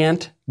 you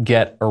can't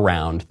get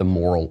around the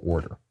moral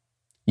order.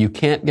 You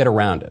can't get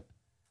around it.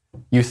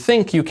 You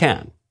think you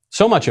can.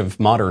 So much of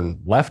modern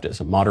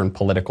leftism, modern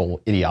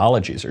political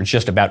ideologies are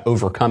just about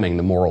overcoming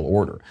the moral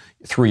order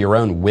through your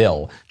own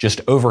will, just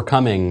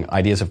overcoming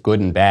ideas of good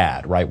and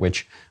bad, right?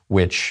 Which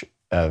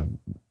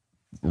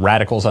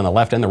radicals on the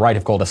left and the right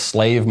have called a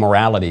slave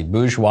morality,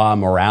 bourgeois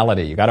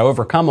morality. You got to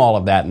overcome all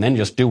of that and then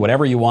just do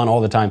whatever you want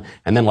all the time,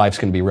 and then life's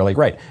going to be really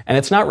great. And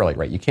it's not really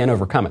great. You can't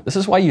overcome it. This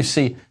is why you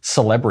see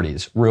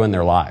celebrities ruin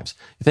their lives.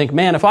 You think,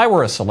 man, if I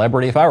were a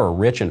celebrity, if I were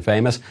rich and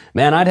famous,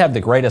 man, I'd have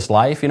the greatest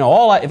life. You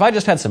know, if I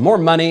just had some more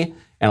money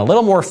and a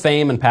little more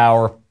fame and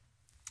power,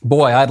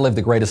 boy, I'd live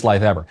the greatest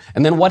life ever.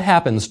 And then what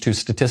happens to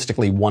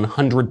statistically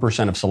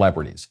 100% of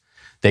celebrities?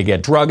 They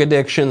get drug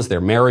addictions,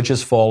 their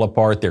marriages fall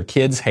apart, their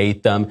kids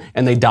hate them,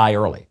 and they die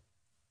early.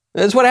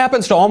 That's what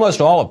happens to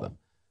almost all of them.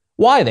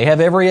 Why? They have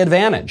every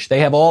advantage. They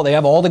have all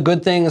the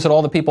good things that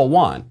all the people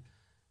want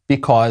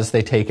because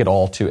they take it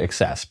all to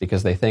excess,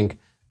 because they think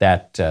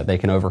that they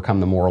can overcome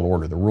the moral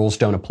order. The rules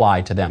don't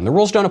apply to them. The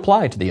rules don't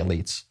apply to the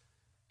elites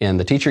in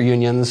the teacher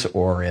unions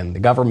or in the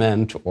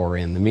government or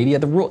in the media.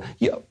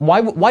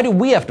 Why do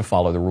we have to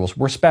follow the rules?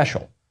 We're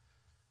special.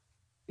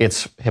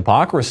 It's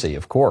hypocrisy,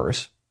 of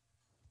course,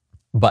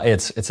 but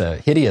it's a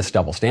hideous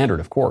double standard,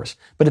 of course,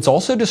 but it's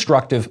also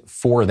destructive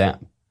for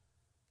them.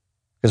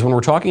 Because when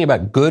we're talking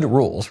about good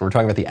rules, when we're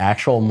talking about the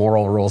actual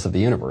moral rules of the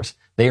universe,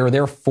 they are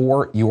there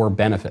for your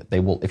benefit. They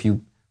will, if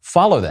you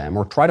follow them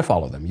or try to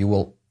follow them,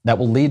 that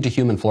will lead to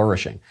human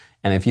flourishing.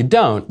 And if you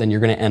don't, then you're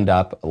going to end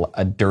up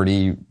a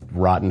dirty,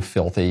 rotten,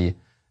 filthy,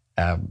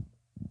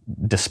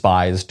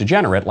 despised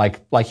degenerate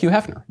like Hugh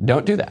Hefner.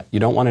 Don't do that. You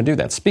don't want to do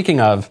that. Speaking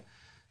of,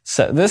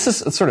 this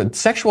is sort of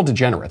sexual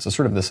degenerates, is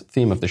sort of this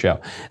theme of the show.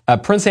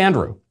 Prince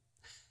Andrew,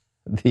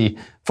 the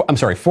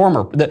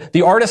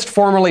artist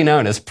formerly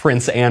known as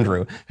Prince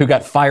Andrew, who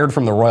got fired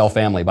from the royal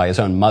family by his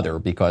own mother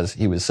because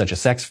he was such a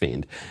sex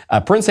fiend.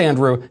 Prince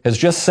Andrew has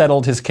just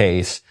settled his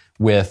case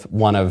with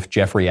one of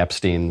Jeffrey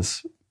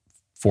Epstein's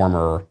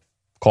former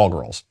call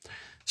girls.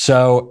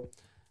 So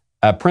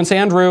Prince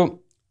Andrew,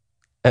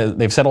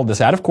 they've settled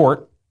this out of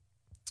court.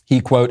 He,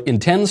 quote,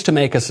 intends to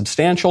make a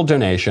substantial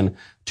donation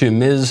to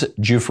Ms.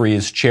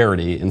 Giuffre's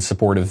charity in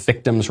support of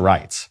victims'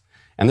 rights.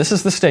 And this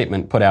is the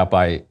statement put out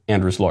by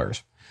Andrew's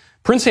lawyers.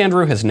 Prince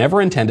Andrew has never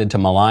intended to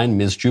malign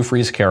Ms.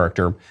 Giuffre's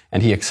character,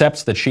 and he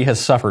accepts that she has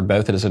suffered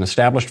both as an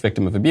established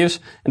victim of abuse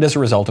and as a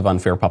result of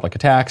unfair public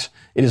attacks.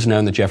 It is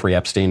known that Jeffrey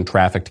Epstein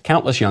trafficked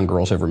countless young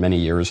girls over many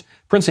years.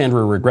 Prince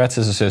Andrew regrets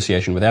his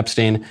association with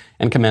Epstein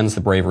and commends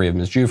the bravery of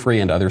Ms.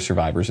 Giuffre and other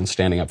survivors in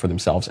standing up for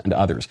themselves and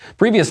others.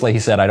 Previously, he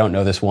said, I don't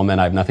know this woman.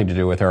 I have nothing to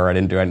do with her. I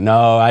didn't do it.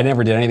 No, I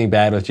never did anything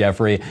bad with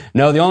Jeffrey.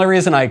 No, the only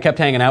reason I kept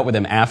hanging out with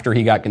him after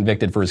he got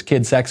convicted for his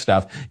kid sex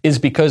stuff is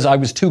because I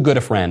was too good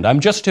a friend. I'm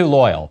just too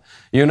loyal.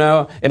 You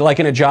know,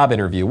 like in a job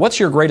interview, what's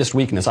your greatest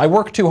weakness? I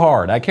work too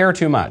hard. I care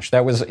too much.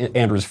 That was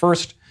Andrew's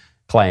first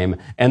claim.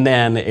 And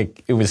then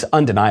it was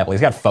undeniable.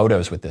 He's got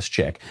photos with this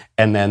chick.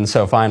 And then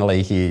so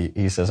finally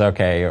he says,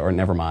 okay, or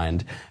never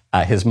mind.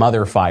 His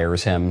mother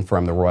fires him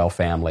from the royal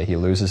family. He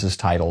loses his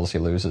titles. He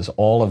loses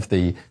all of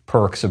the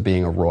perks of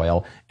being a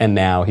royal. And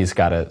now he's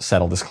got to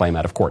settle this claim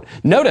out of court.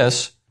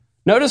 Notice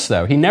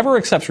though, he never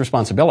accepts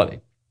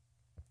responsibility.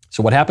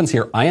 So what happens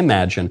here, I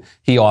imagine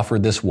he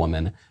offered this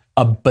woman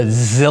 $1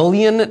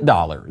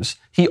 bazillion.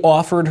 He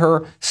offered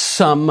her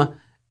some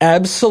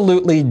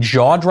absolutely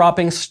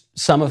jaw-dropping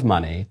sum of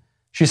money.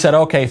 She said,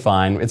 okay,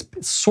 fine. It's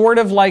sort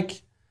of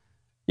like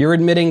you're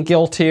admitting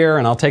guilt here,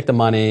 and I'll take the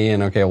money,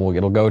 and okay, well,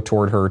 it'll go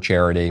toward her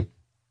charity.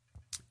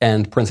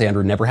 And Prince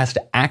Andrew never has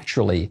to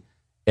actually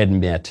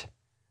admit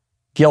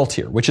guilt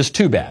here, which is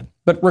too bad.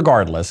 But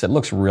regardless, it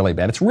looks really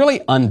bad. It's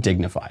really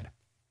undignified.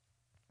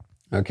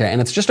 Okay,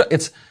 and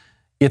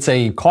it's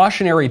a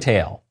cautionary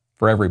tale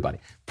for everybody.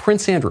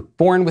 Prince Andrew,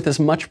 born with as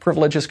much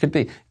privilege as could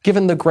be,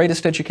 given the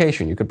greatest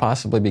education you could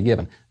possibly be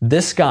given.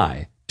 This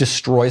guy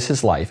destroys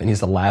his life, and he's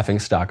the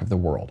laughingstock of the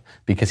world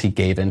because he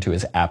gave in to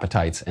his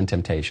appetites and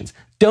temptations.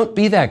 Don't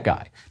be that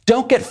guy.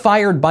 Don't get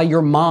fired by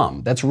your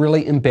mom. That's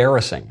really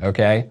embarrassing,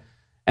 okay?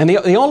 And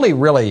the only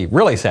really,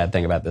 really sad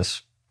thing about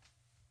this,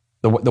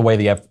 the way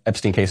the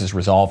Epstein case is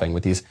resolving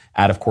with these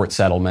out-of-court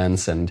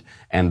settlements and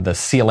the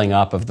sealing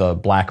up of the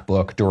black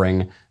book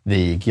during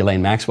the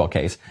Ghislaine Maxwell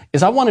case,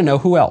 is I want to know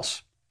who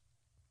else.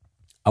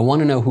 I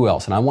want to know who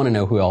else, and I want to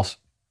know who else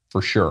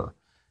for sure.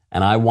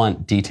 And I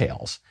want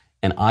details.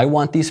 And I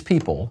want these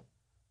people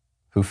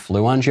who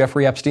flew on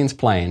Jeffrey Epstein's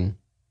plane,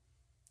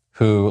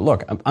 who,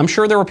 look, I'm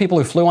sure there were people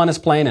who flew on his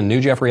plane and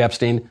knew Jeffrey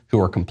Epstein who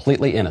are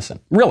completely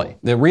innocent. Really.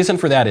 The reason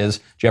for that is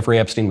Jeffrey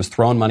Epstein was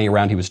throwing money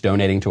around. He was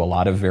donating to a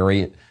lot of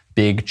very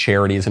big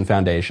charities and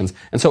foundations.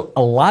 And so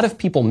a lot of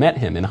people met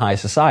him in high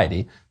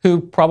society who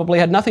probably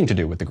had nothing to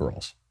do with the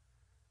girls.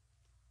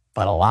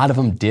 But a lot of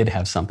them did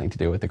have something to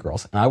do with the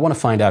girls. And I want to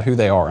find out who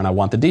they are, and I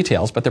want the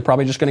details, but they're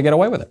probably just going to get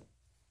away with it.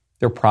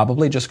 They're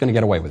probably just going to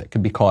get away with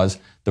it because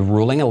the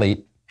ruling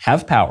elite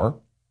have power,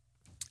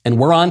 and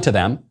we're on to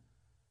them,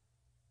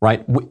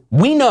 right?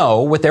 We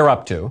know what they're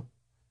up to.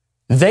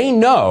 They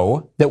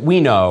know that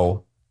we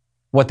know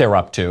what they're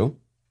up to.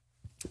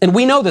 And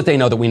we know that they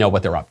know that we know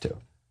what they're up to.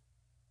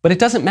 But it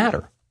doesn't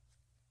matter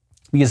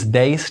because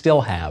they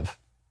still have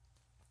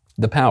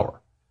the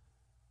power.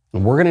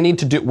 And we're going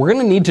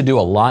to need to do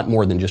a lot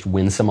more than just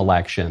win some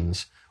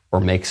elections or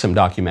make some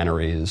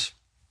documentaries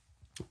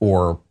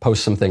or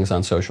post some things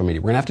on social media.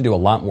 We're going to have to do a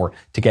lot more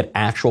to get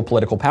actual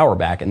political power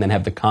back and then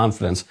have the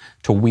confidence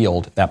to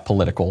wield that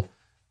political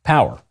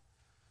power.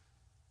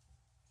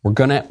 We're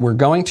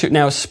going to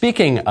now,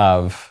 speaking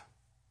of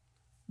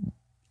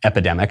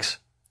epidemics,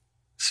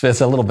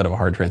 it's a little bit of a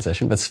hard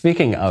transition, but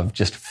speaking of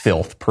just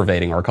filth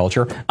pervading our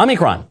culture,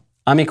 Omicron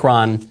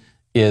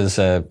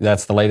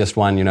that's the latest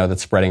one,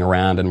 that's spreading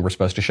around, and we're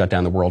supposed to shut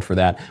down the world for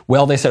that.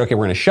 Well, they said, okay,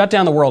 we're going to shut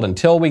down the world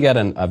until we get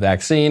a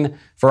vaccine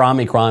for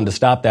Omicron to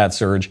stop that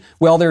surge.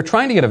 Well, they're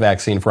trying to get a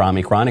vaccine for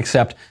Omicron,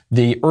 except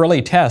the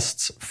early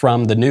tests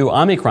from the new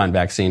Omicron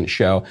vaccine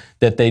show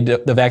that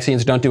the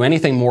vaccines don't do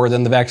anything more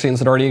than the vaccines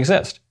that already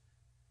exist,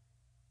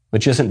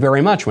 which isn't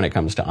very much when it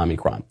comes to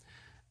Omicron.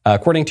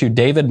 According to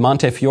David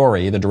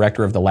Montefiore, the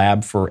director of the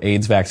Lab for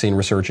AIDS Vaccine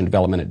Research and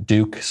Development at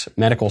Duke's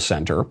Medical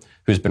Center,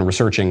 who's been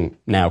researching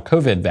now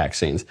COVID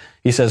vaccines,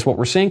 he says what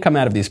we're seeing come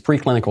out of these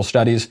preclinical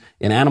studies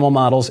in animal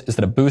models is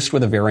that a boost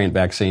with a variant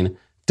vaccine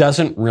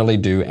doesn't really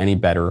do any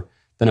better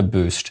than a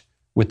boost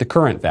with the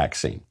current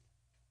vaccine.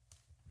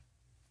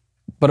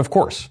 But of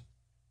course,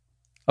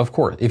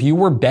 if you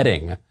were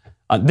betting,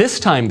 this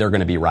time they're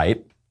going to be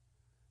right.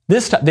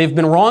 This time, they've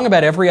been wrong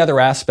about every other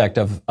aspect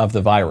of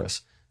the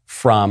virus,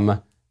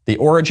 from the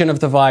origin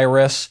of the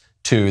virus,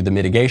 to the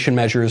mitigation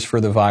measures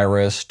for the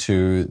virus,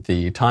 to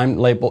the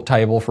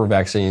timetable for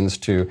vaccines,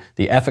 to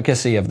the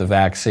efficacy of the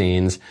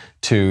vaccines,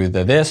 to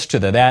the this, to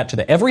the that, to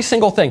the every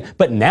single thing.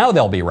 But now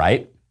they'll be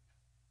right.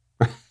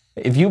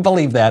 If you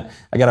believe that,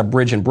 I got a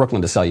bridge in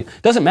Brooklyn to sell you.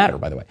 Doesn't matter,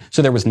 by the way.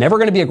 So there was never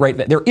going to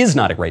be there is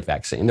not a great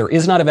vaccine. There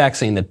is not a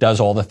vaccine that does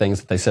all the things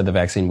that they said the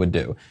vaccine would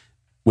do,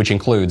 which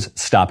includes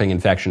stopping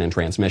infection and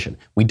transmission.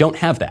 We don't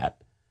have that.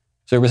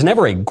 So there was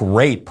never a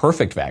great,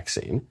 perfect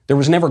vaccine. There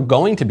was never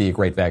going to be a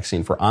great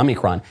vaccine for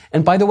Omicron.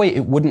 And by the way,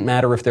 it wouldn't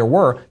matter if there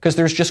were, because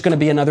there's just going to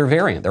be another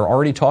variant. They're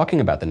already talking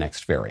about the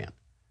next variant.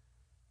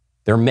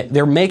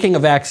 They're making a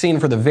vaccine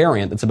for the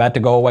variant that's about to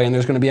go away, and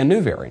there's going to be a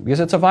new variant, because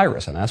it's a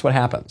virus, and that's what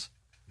happens.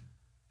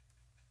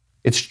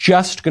 It's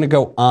just going to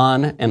go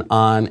on and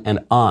on and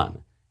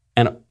on.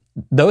 And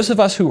those of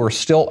us who are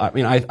still,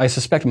 I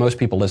suspect most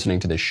people listening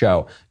to this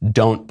show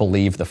don't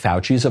believe the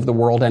Faucis of the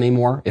world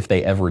anymore, if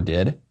they ever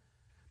did.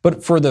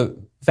 But for the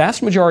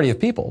vast majority of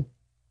people,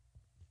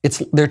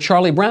 they're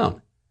Charlie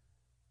Brown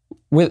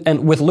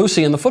with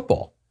Lucy in the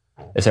football.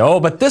 They say, oh,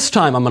 but this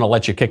time I'm going to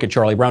let you kick at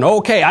Charlie Brown.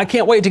 Okay, I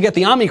can't wait to get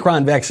the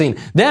Omicron vaccine.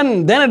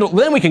 Then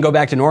we can go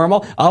back to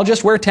normal. I'll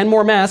just wear 10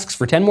 more masks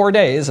for 10 more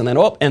days. And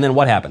then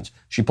what happens?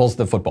 She pulls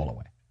the football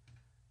away.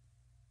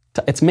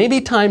 It's maybe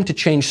time to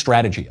change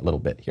strategy a little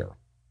bit here.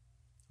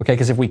 Okay,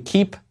 because if we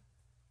keep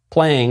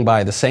playing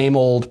by the same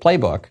old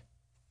playbook,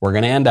 we're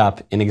going to end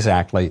up in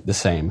exactly the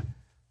same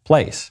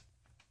place.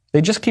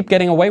 They just keep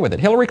getting away with it.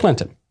 Hillary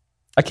Clinton.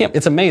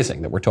 It's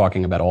amazing that we're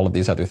talking about all of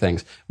these other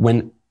things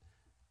when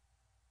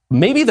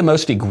maybe the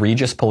most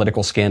egregious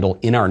political scandal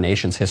in our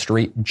nation's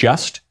history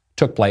just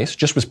took place,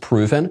 just was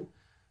proven,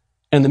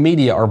 and the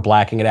media are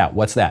blacking it out.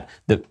 What's that?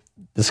 The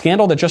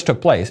scandal that just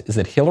took place is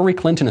that Hillary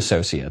Clinton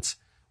associates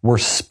were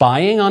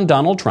spying on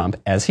Donald Trump,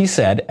 as he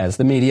said, as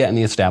the media and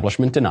the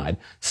establishment denied,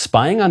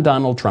 spying on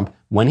Donald Trump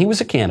when he was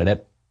a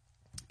candidate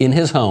in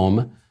his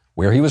home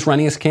where he was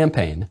running his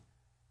campaign,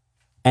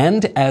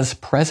 and as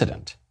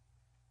president.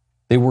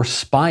 They were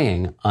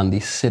spying on the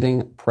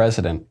sitting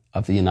president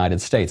of the United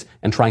States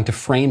and trying to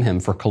frame him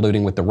for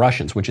colluding with the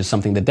Russians, which is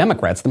something the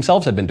Democrats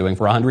themselves had been doing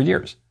for 100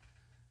 years.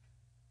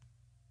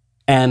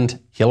 And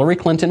Hillary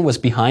Clinton was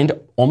behind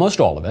almost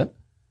all of it,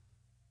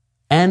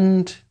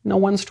 and no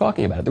one's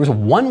talking about it. There was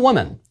one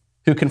woman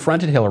who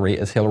confronted Hillary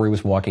as Hillary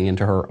was walking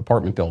into her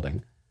apartment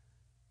building.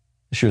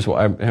 She was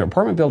her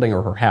apartment building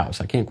or her house,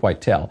 I can't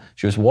quite tell.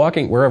 She was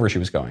walking wherever she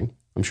was going.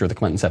 I'm sure the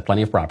Clintons had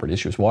plenty of properties.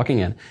 She was walking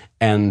in,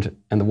 and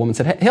the woman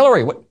said, hey,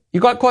 Hillary, what, you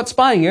got caught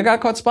spying. You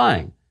got caught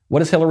spying. What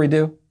does Hillary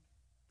do?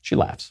 She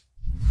laughs.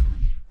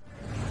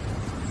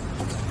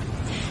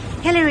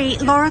 Hillary,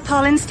 Laura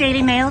Collins,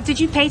 Daily Mail. Did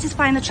you pay to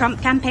spy on the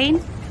Trump campaign?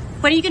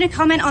 When are you going to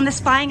comment on the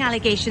spying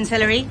allegations,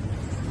 Hillary?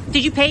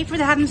 Did you pay for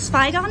having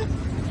spied on?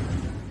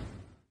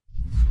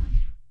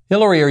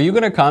 Hillary, are you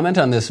going to comment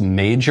on this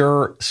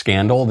major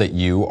scandal that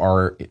you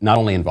are not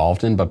only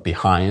involved in, but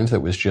behind, that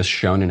was just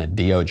shown in a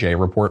DOJ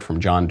report from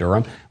John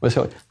Durham? It was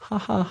like, ha,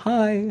 ha,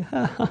 hi,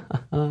 ha, ha,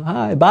 ha,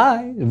 hi,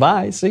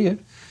 bye, see you.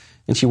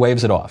 And she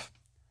waves it off.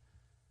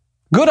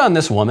 Good on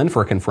this woman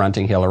for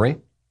confronting Hillary.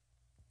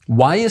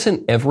 Why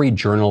isn't every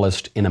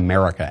journalist in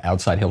America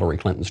outside Hillary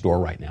Clinton's door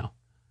right now?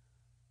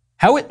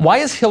 Why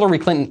is Hillary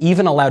Clinton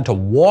even allowed to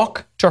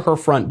walk to her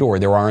front door?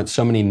 There aren't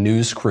so many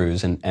news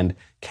crews and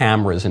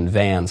cameras and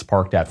vans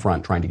parked out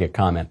front trying to get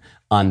comment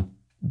on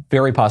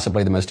very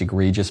possibly the most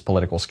egregious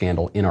political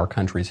scandal in our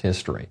country's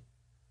history.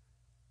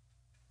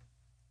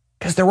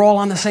 Because they're all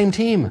on the same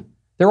team.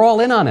 They're all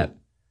in on it.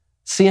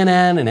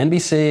 CNN and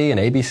NBC and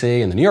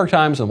ABC and the New York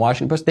Times and the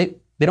Washington Post, they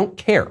don't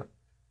care.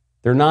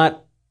 They're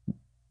not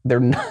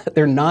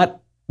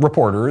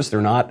reporters.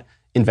 They're not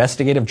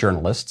investigative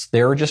journalists.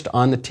 They're just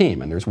on the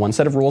team. And there's one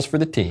set of rules for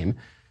the team,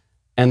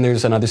 and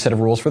there's another set of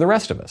rules for the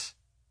rest of us.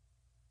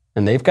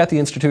 And they've got the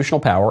institutional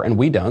power, and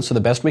we don't. So the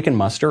best we can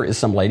muster is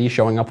some lady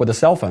showing up with a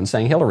cell phone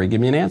saying, Hillary,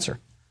 give me an answer.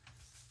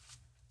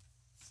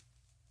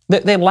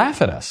 They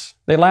laugh at us.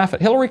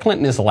 Hillary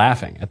Clinton is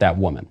laughing at that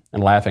woman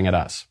and laughing at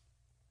us.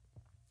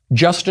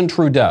 Justin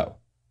Trudeau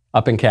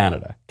up in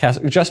Canada,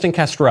 Justin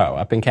Castro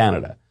up in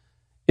Canada,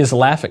 is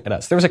laughing at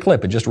us. There was a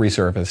clip, it just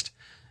resurfaced,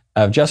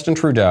 Justin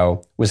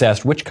Trudeau was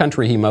asked which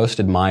country he most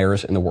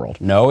admires in the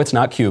world. No, it's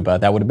not Cuba.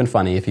 That would have been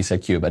funny if he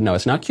said Cuba. No,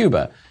 it's not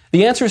Cuba.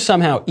 The answer is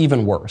somehow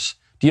even worse.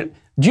 Do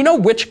you know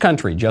which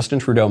country Justin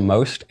Trudeau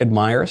most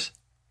admires?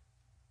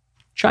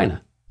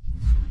 China.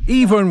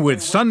 Even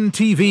with Sun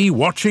TV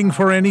watching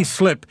for any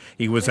slip,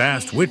 he was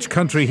asked which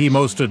country he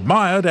most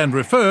admired and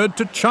referred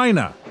to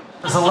China.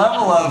 There's a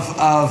level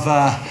of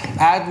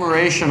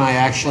admiration I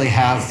actually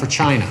have for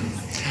China.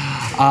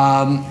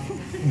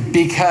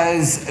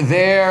 Because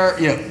their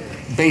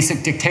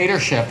basic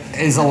dictatorship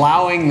is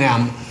allowing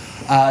them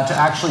to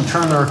actually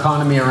turn their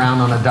economy around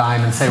on a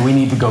dime and say we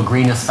need to go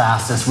green as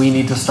fast as we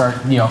need to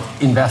start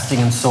investing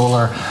in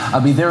solar. I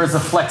mean, there is a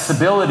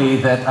flexibility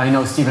that I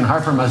know Stephen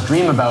Harper must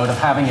dream about of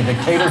having a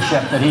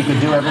dictatorship that he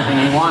could do everything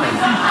he wanted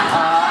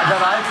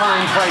that I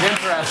find quite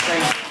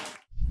interesting.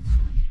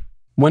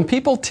 When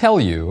people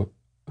tell you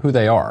who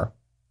they are,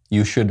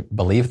 you should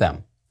believe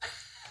them.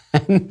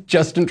 And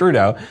Justin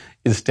Trudeau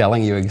is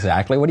telling you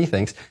exactly what he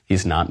thinks.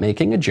 He's not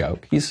making a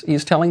joke.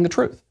 He's telling the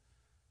truth.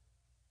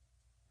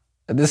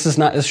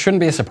 This shouldn't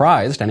be a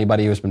surprise to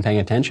anybody who's been paying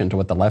attention to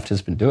what the left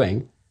has been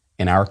doing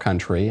in our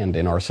country and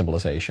in our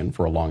civilization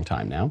for a long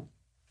time now.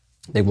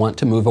 They want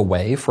to move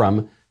away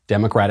from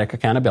democratic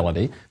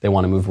accountability. They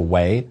want to move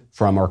away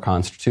from our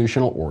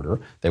constitutional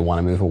order. They want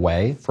to move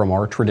away from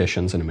our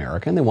traditions in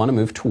America, and they want to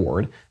move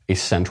toward a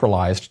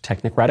centralized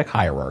technocratic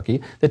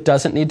hierarchy that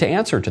doesn't need to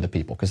answer to the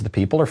people, because the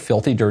people are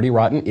filthy, dirty,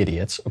 rotten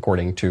idiots,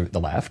 according to the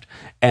left,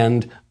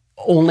 and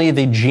only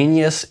the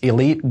genius,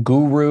 elite,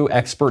 guru,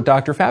 expert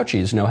Dr.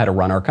 Fauci's know how to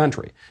run our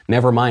country.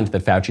 Never mind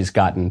that Fauci's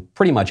gotten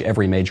pretty much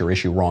every major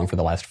issue wrong for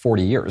the last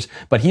 40 years.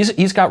 But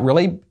he's got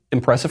really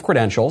impressive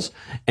credentials,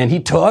 and he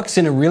talks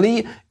in a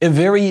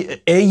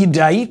very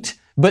erudite,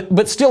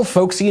 but still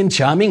folksy and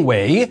charming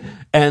way.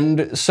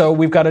 And so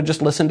we've got to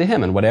just listen to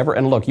him and whatever.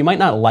 And look, you might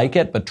not like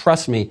it, but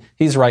trust me,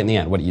 he's right in the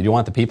end. What do you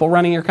want the people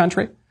running your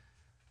country?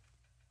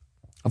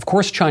 Of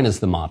course, China's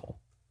the model.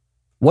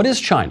 What is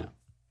China?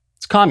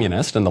 It's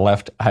communist, and the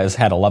left has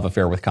had a love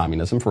affair with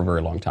communism for a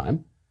very long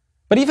time.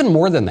 But even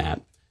more than that,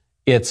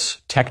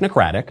 it's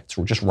technocratic. It's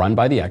just run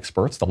by the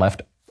experts. The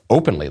left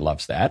openly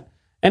loves that.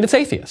 And it's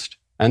atheist.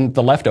 And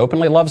the left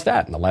openly loves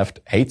that. And the left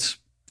hates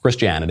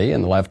Christianity,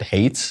 and the left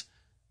hates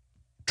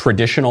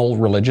traditional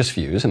religious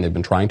views, and they've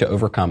been trying to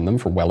overcome them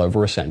for well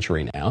over a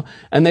century now.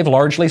 And they've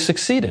largely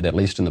succeeded, at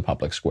least in the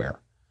public square.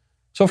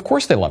 So of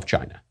course they love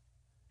China.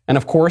 And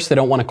of course they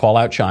don't want to call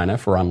out China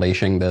for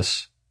unleashing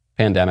this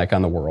pandemic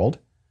on the world.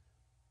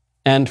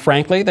 And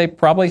frankly, they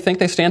probably think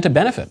they stand to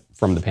benefit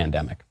from the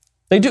pandemic.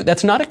 They do.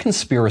 That's not a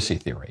conspiracy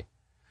theory.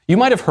 You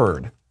might have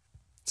heard,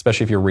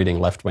 especially if you're reading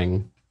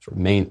left-wing sort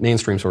of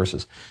mainstream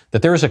sources,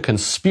 that there is a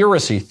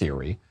conspiracy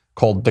theory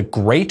called the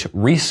Great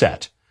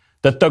Reset,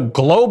 that the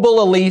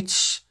global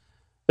elites,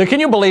 can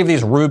you believe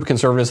these rube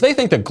conservatives? They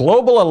think the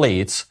global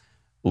elites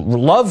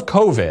love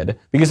COVID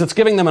because it's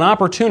giving them an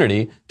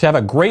opportunity to have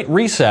a great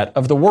reset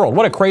of the world.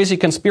 What a crazy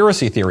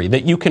conspiracy theory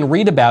that you can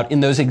read about in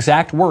those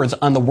exact words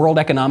on the World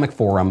Economic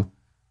Forum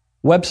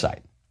website.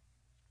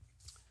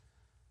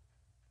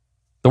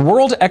 The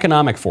World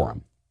Economic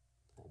Forum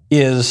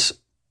is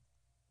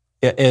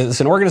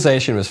an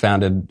organization that was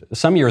founded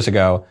some years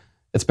ago.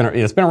 It's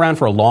been around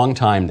for a long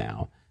time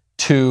now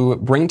to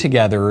bring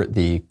together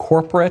the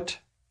corporate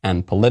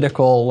and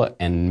political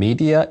and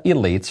media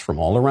elites from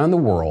all around the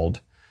world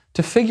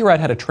to figure out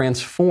how to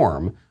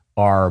transform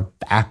our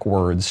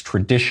backwards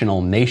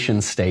traditional nation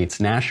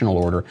states, national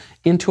order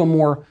into a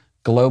more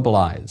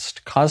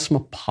globalized,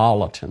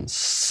 cosmopolitan,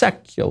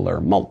 secular,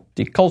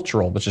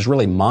 multicultural, which is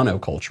really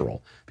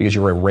monocultural because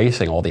you're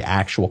erasing all the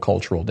actual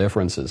cultural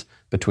differences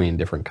between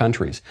different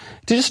countries,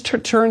 to just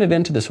turn it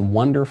into this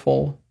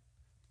wonderful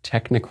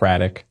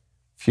technocratic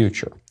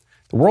future.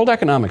 The World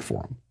Economic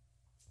Forum,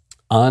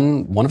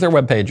 on one of their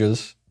web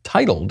pages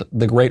titled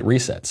The Great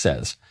Reset,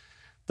 says,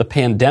 the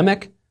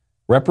pandemic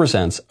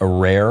represents a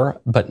rare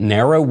but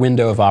narrow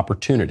window of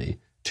opportunity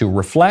to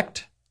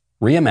reflect,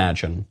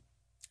 reimagine,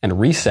 and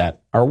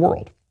reset our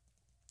world.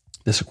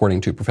 This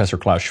according to Professor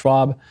Klaus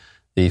Schwab,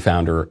 the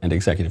founder and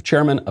executive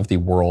chairman of the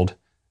World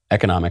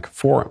Economic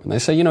Forum. And they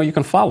say, you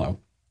can follow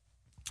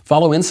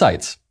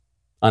insights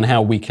on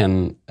how we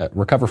can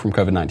recover from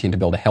COVID-19 to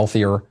build a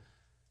healthier,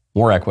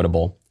 more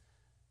equitable,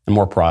 and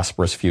more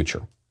prosperous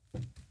future.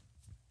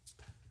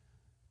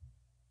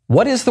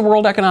 What is the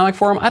World Economic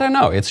Forum? I don't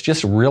know. It's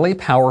just really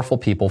powerful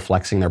people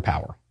flexing their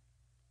power.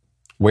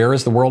 Where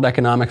is the World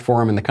Economic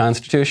Forum in the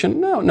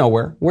Constitution? No,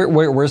 nowhere.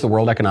 Where's the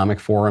World Economic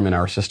Forum in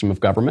our system of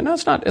government? No,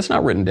 it's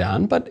not written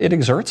down, but it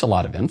exerts a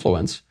lot of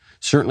influence.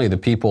 Certainly the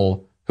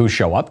people who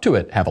show up to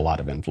it have a lot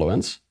of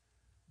influence.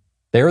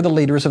 They are the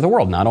leaders of the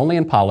world, not only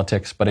in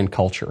politics, but in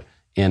culture,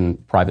 in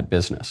private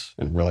business,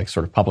 and really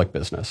sort of public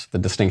business. The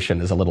distinction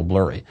is a little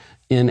blurry.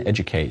 In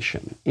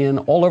education, in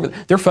all over.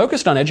 They're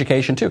focused on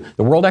education too.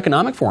 The World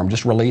Economic Forum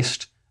just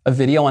released a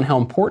video on how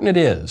important it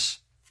is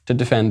to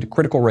defend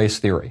critical race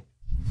theory.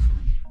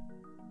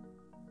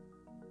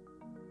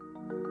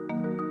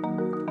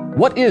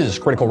 What is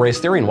critical race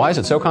theory and why is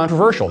it so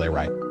controversial, they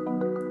write?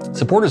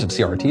 Supporters of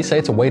CRT say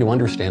it's a way to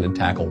understand and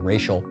tackle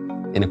racial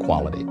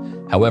inequality.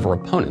 However,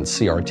 opponents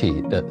say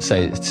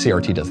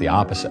CRT does the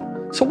opposite.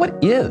 So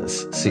what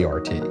is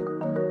CRT?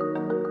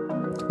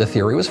 The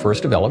theory was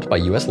first developed by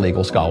U.S.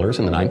 legal scholars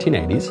in the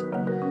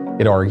 1980s.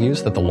 It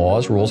argues that the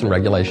laws, rules, and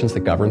regulations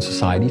that govern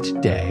society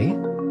today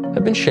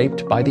have been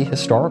shaped by the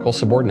historical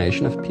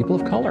subordination of people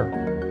of color,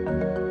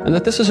 and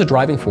that this is a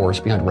driving force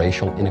behind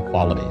racial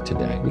inequality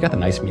today. We got the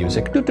nice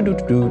music. Take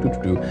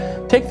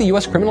the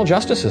U.S. criminal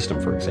justice system,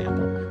 for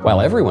example.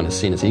 While everyone is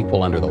seen as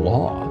equal under the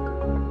law,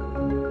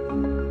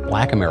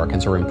 Black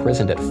Americans are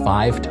imprisoned at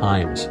 5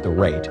 times the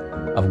rate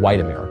of white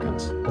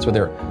Americans. That's what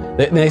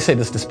they say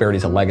this disparity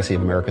is a legacy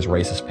of America's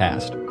racist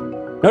past.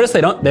 Notice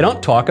they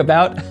don't talk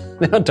about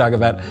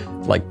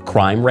like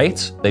crime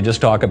rates. They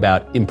just talk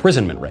about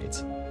imprisonment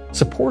rates.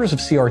 Supporters of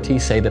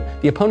CRT say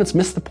that the opponents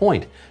miss the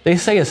point. They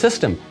say a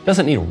system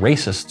doesn't need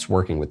racists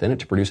working within it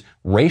to produce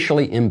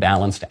racially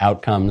imbalanced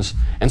outcomes.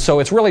 And so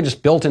it's really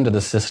just built into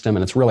the system,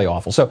 and it's really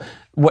awful. So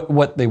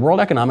what the World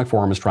Economic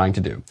Forum is trying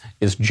to do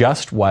is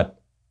just what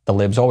the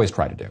libs always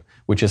try to do,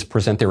 which is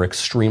present their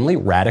extremely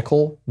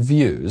radical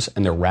views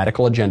and their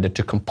radical agenda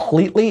to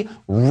completely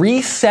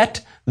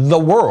reset the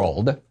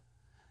world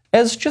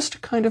as just a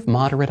kind of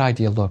moderate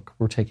idea. Look,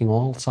 we're taking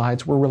all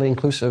sides. We're really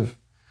inclusive.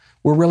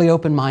 We're really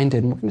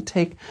open-minded, and we're going to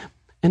take,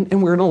 and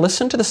we're going to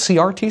listen to the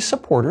CRT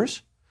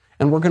supporters,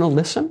 and we're going to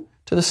listen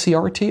to the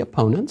CRT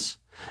opponents.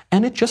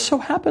 And it just so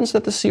happens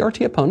that the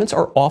CRT opponents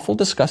are awful,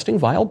 disgusting,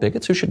 vile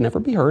bigots who should never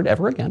be heard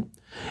ever again.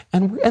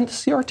 And the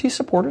CRT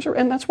supporters are,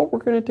 and that's what we're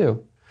going to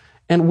do.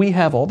 And we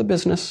have all the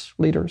business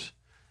leaders,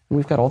 and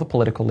we've got all the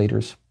political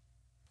leaders,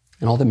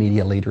 and all the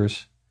media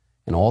leaders,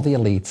 and all the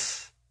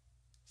elites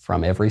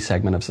from every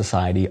segment of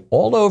society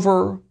all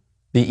over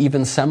the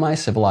even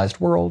semi-civilized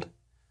world.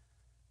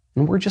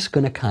 And we're just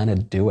going to kind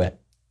of do it.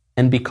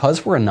 And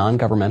because we're a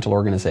non-governmental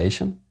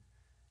organization,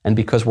 and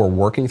because we're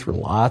working through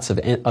lots of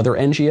other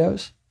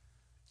NGOs,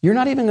 you're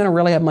not even going to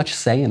really have much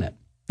say in it.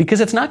 Because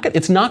it's not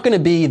going to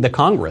be the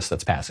Congress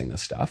that's passing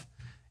this stuff.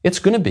 It's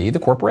going to be the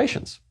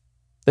corporations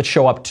that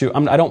show up to,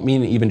 I don't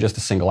mean even just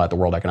to single out the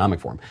World Economic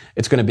Forum.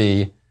 It's going to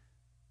be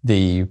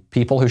the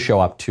people who show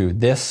up to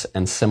this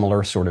and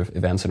similar sort of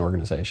events and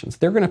organizations.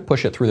 They're going to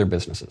push it through their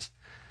businesses.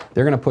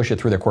 They're going to push it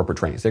through their corporate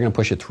trainings. They're going to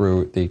push it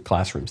through the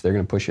classrooms. They're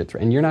going to push it through,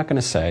 and you're not going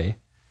to say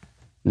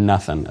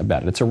nothing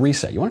about it. It's a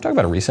reset. You want to talk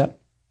about a reset?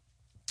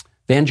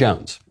 Van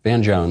Jones.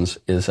 Van Jones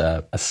is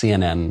a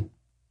CNN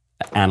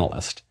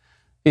analyst.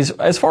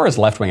 As far as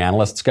left-wing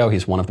analysts go,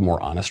 he's one of the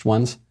more honest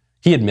ones.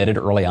 He admitted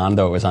early on,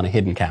 though it was on a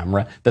hidden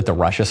camera, that the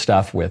Russia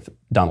stuff with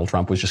Donald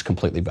Trump was just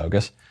completely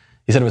bogus.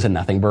 He said it was a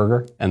nothing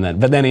burger,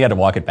 but then he had to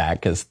walk it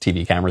back because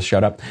TV cameras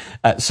showed up.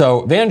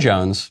 So Van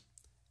Jones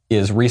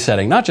is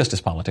resetting not just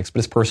his politics, but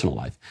his personal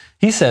life.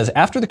 He says,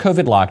 after the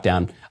COVID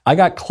lockdown, I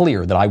got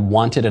clear that I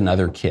wanted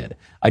another kid.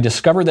 I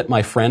discovered that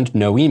my friend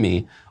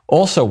Noemi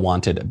also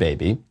wanted a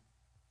baby.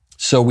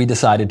 So we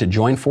decided to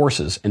join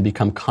forces and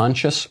become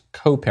conscious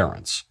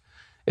co-parents.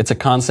 It's a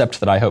concept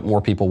that I hope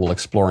more people will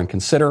explore and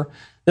consider.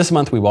 This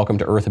month, we welcome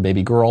to Earth a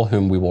baby girl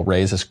whom we will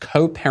raise as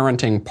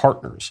co-parenting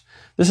partners.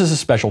 This is a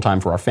special time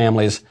for our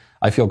families.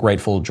 I feel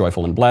grateful,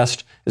 joyful, and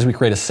blessed as we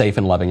create a safe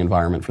and loving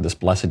environment for this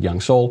blessed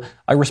young soul.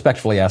 I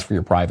respectfully ask for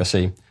your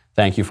privacy.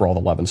 Thank you for all the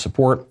love and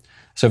support.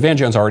 So Van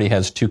Jones already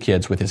has 2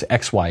 kids with his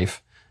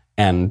ex-wife,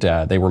 and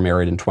they were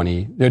married in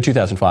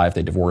 2005.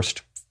 They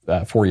divorced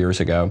 4 years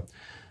ago.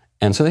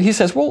 And so he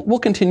says, we'll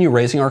continue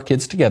raising our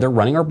kids together,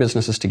 running our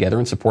businesses together,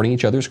 and supporting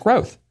each other's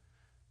growth.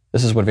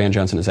 This is what Van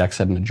Jones and his ex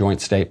said in a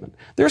joint statement.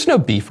 There's no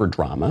beef or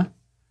drama,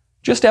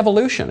 just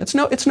evolution. It's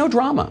no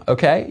drama,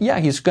 okay? Yeah,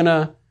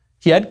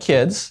 he had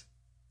kids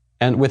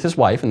and with his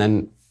wife, and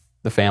then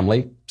the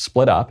family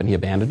split up and he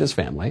abandoned his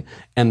family.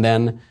 And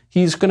then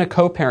he's going to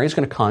co-parent, he's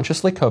going to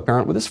consciously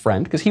co-parent with his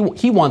friend because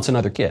he wants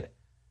another kid.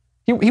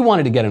 He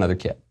wanted to get another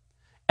kid.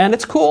 And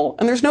it's cool,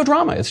 and there's no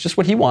drama. It's just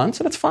what he wants,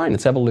 and it's fine.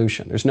 It's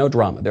evolution. There's no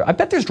drama there. I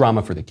bet there's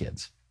drama for the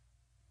kids.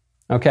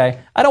 Okay?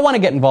 I don't want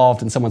to get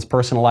involved in someone's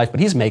personal life,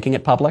 but he's making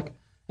it public,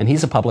 and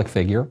he's a public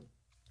figure.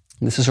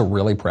 This is a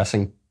really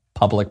pressing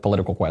public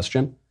political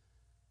question.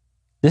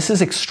 This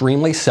is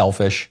extremely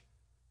selfish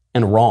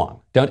and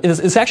wrong.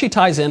 This actually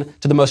ties in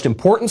to the most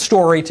important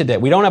story today.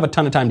 We don't have a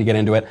ton of time to get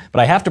into it,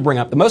 but I have to bring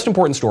up the most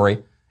important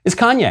story is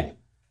Kanye.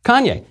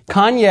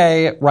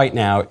 Kanye right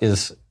now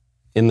is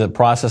in the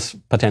process,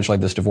 potentially,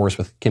 of this divorce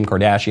with Kim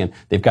Kardashian.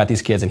 They've got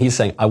these kids, and he's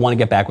saying, I want to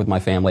get back with my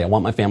family. I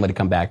want my family to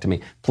come back to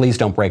me. Please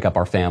don't break up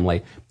our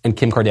family. And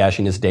Kim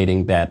Kardashian is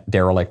dating that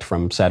derelict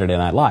from Saturday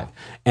Night Live.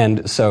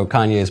 And so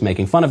Kanye is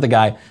making fun of the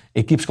guy.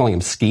 He keeps calling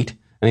him Skeet.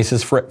 And he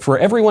says, for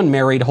everyone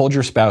married, hold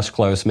your spouse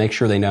close. Make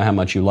sure they know how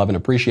much you love and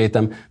appreciate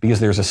them, because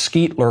there's a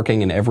skeet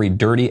lurking in every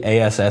dirty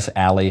ASS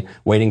alley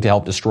waiting to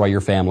help destroy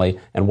your family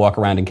and walk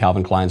around in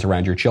Calvin Kleins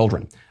around your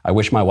children. I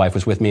wish my wife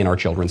was with me and our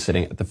children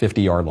sitting at the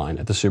 50-yard line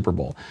at the Super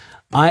Bowl.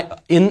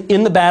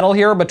 In the battle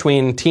here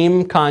between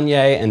Team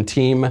Kanye and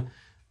Team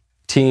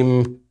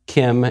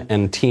Kim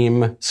and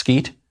Team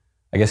Skeet,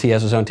 I guess he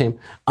has his own team,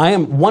 I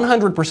am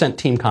 100%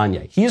 Team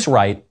Kanye. He's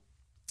right.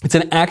 It's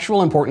an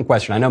actual important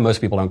question. I know most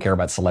people don't care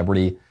about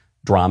celebrity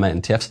drama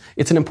and tiffs.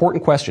 It's an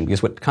important question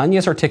because what Kanye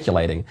is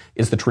articulating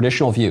is the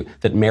traditional view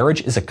that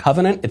marriage is a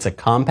covenant, it's a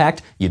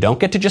compact. You don't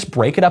get to just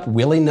break it up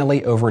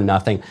willy-nilly over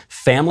nothing.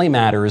 Family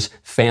matters.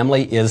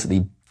 Family is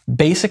the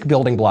basic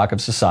building block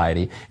of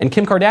society. And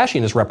Kim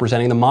Kardashian is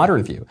representing the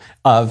modern view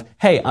of,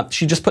 hey,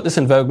 she just put this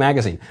in Vogue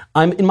magazine.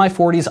 I'm in my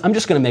 40s. I'm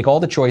just going to make all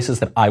the choices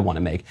that I want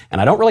to make.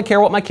 And I don't really care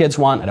what my kids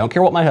want. I don't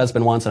care what my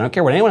husband wants. I don't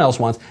care what anyone else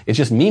wants. It's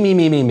just me, me,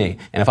 me, me, me.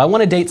 And if I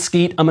want to date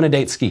Skeet, I'm going to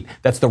date Skeet.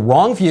 That's the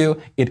wrong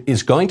view. It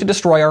is going to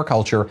destroy our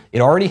culture.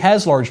 It already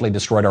has largely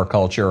destroyed our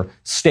culture.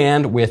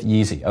 Stand with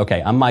Yeezy.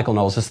 Okay, I'm Michael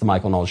Knowles. This is The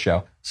Michael Knowles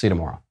Show. See you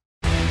tomorrow.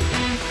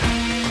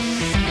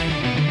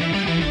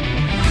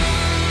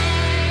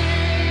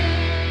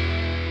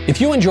 If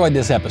you enjoyed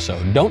this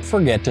episode, don't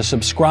forget to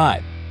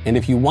subscribe. And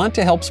if you want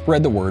to help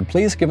spread the word,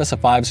 please give us a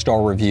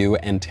 5-star review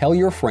and tell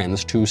your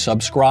friends to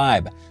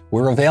subscribe.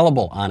 We're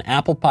available on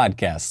Apple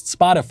Podcasts,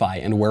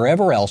 Spotify, and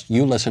wherever else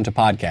you listen to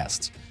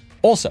podcasts.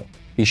 Also,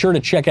 be sure to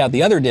check out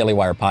the other Daily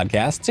Wire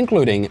podcasts,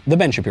 including The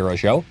Ben Shapiro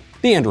Show,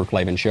 The Andrew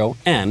Klavan Show,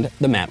 and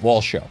The Matt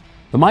Walsh Show.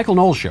 The Michael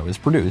Knowles Show is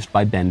produced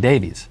by Ben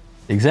Davies.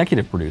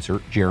 Executive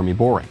producer, Jeremy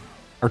Boring.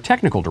 Our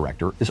technical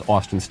director is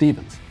Austin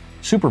Stevens.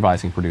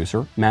 Supervising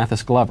producer,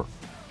 Mathis Glover.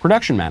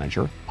 Production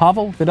manager,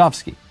 Pavel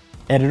Vidovsky.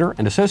 Editor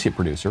and associate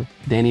producer,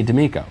 Danny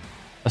D'Amico.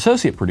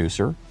 Associate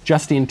producer,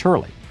 Justine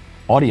Turley.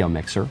 Audio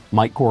mixer,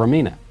 Mike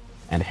Coromina.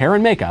 And hair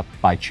and makeup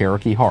by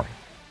Cherokee Hart.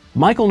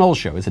 Michael Knowles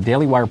Show is a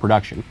Daily Wire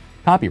production.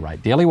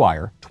 Copyright Daily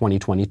Wire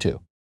 2022.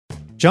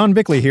 John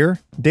Bickley here,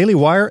 Daily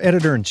Wire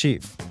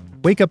Editor-in-Chief.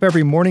 Wake up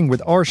every morning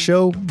with our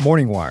show,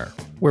 Morning Wire,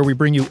 where we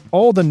bring you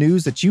all the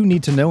news that you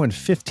need to know in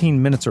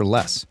 15 minutes or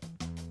less.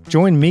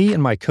 Join me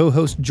and my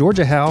co-host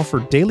Georgia Howe for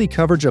daily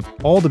coverage of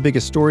all the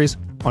biggest stories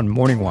on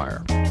Morning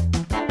Wire.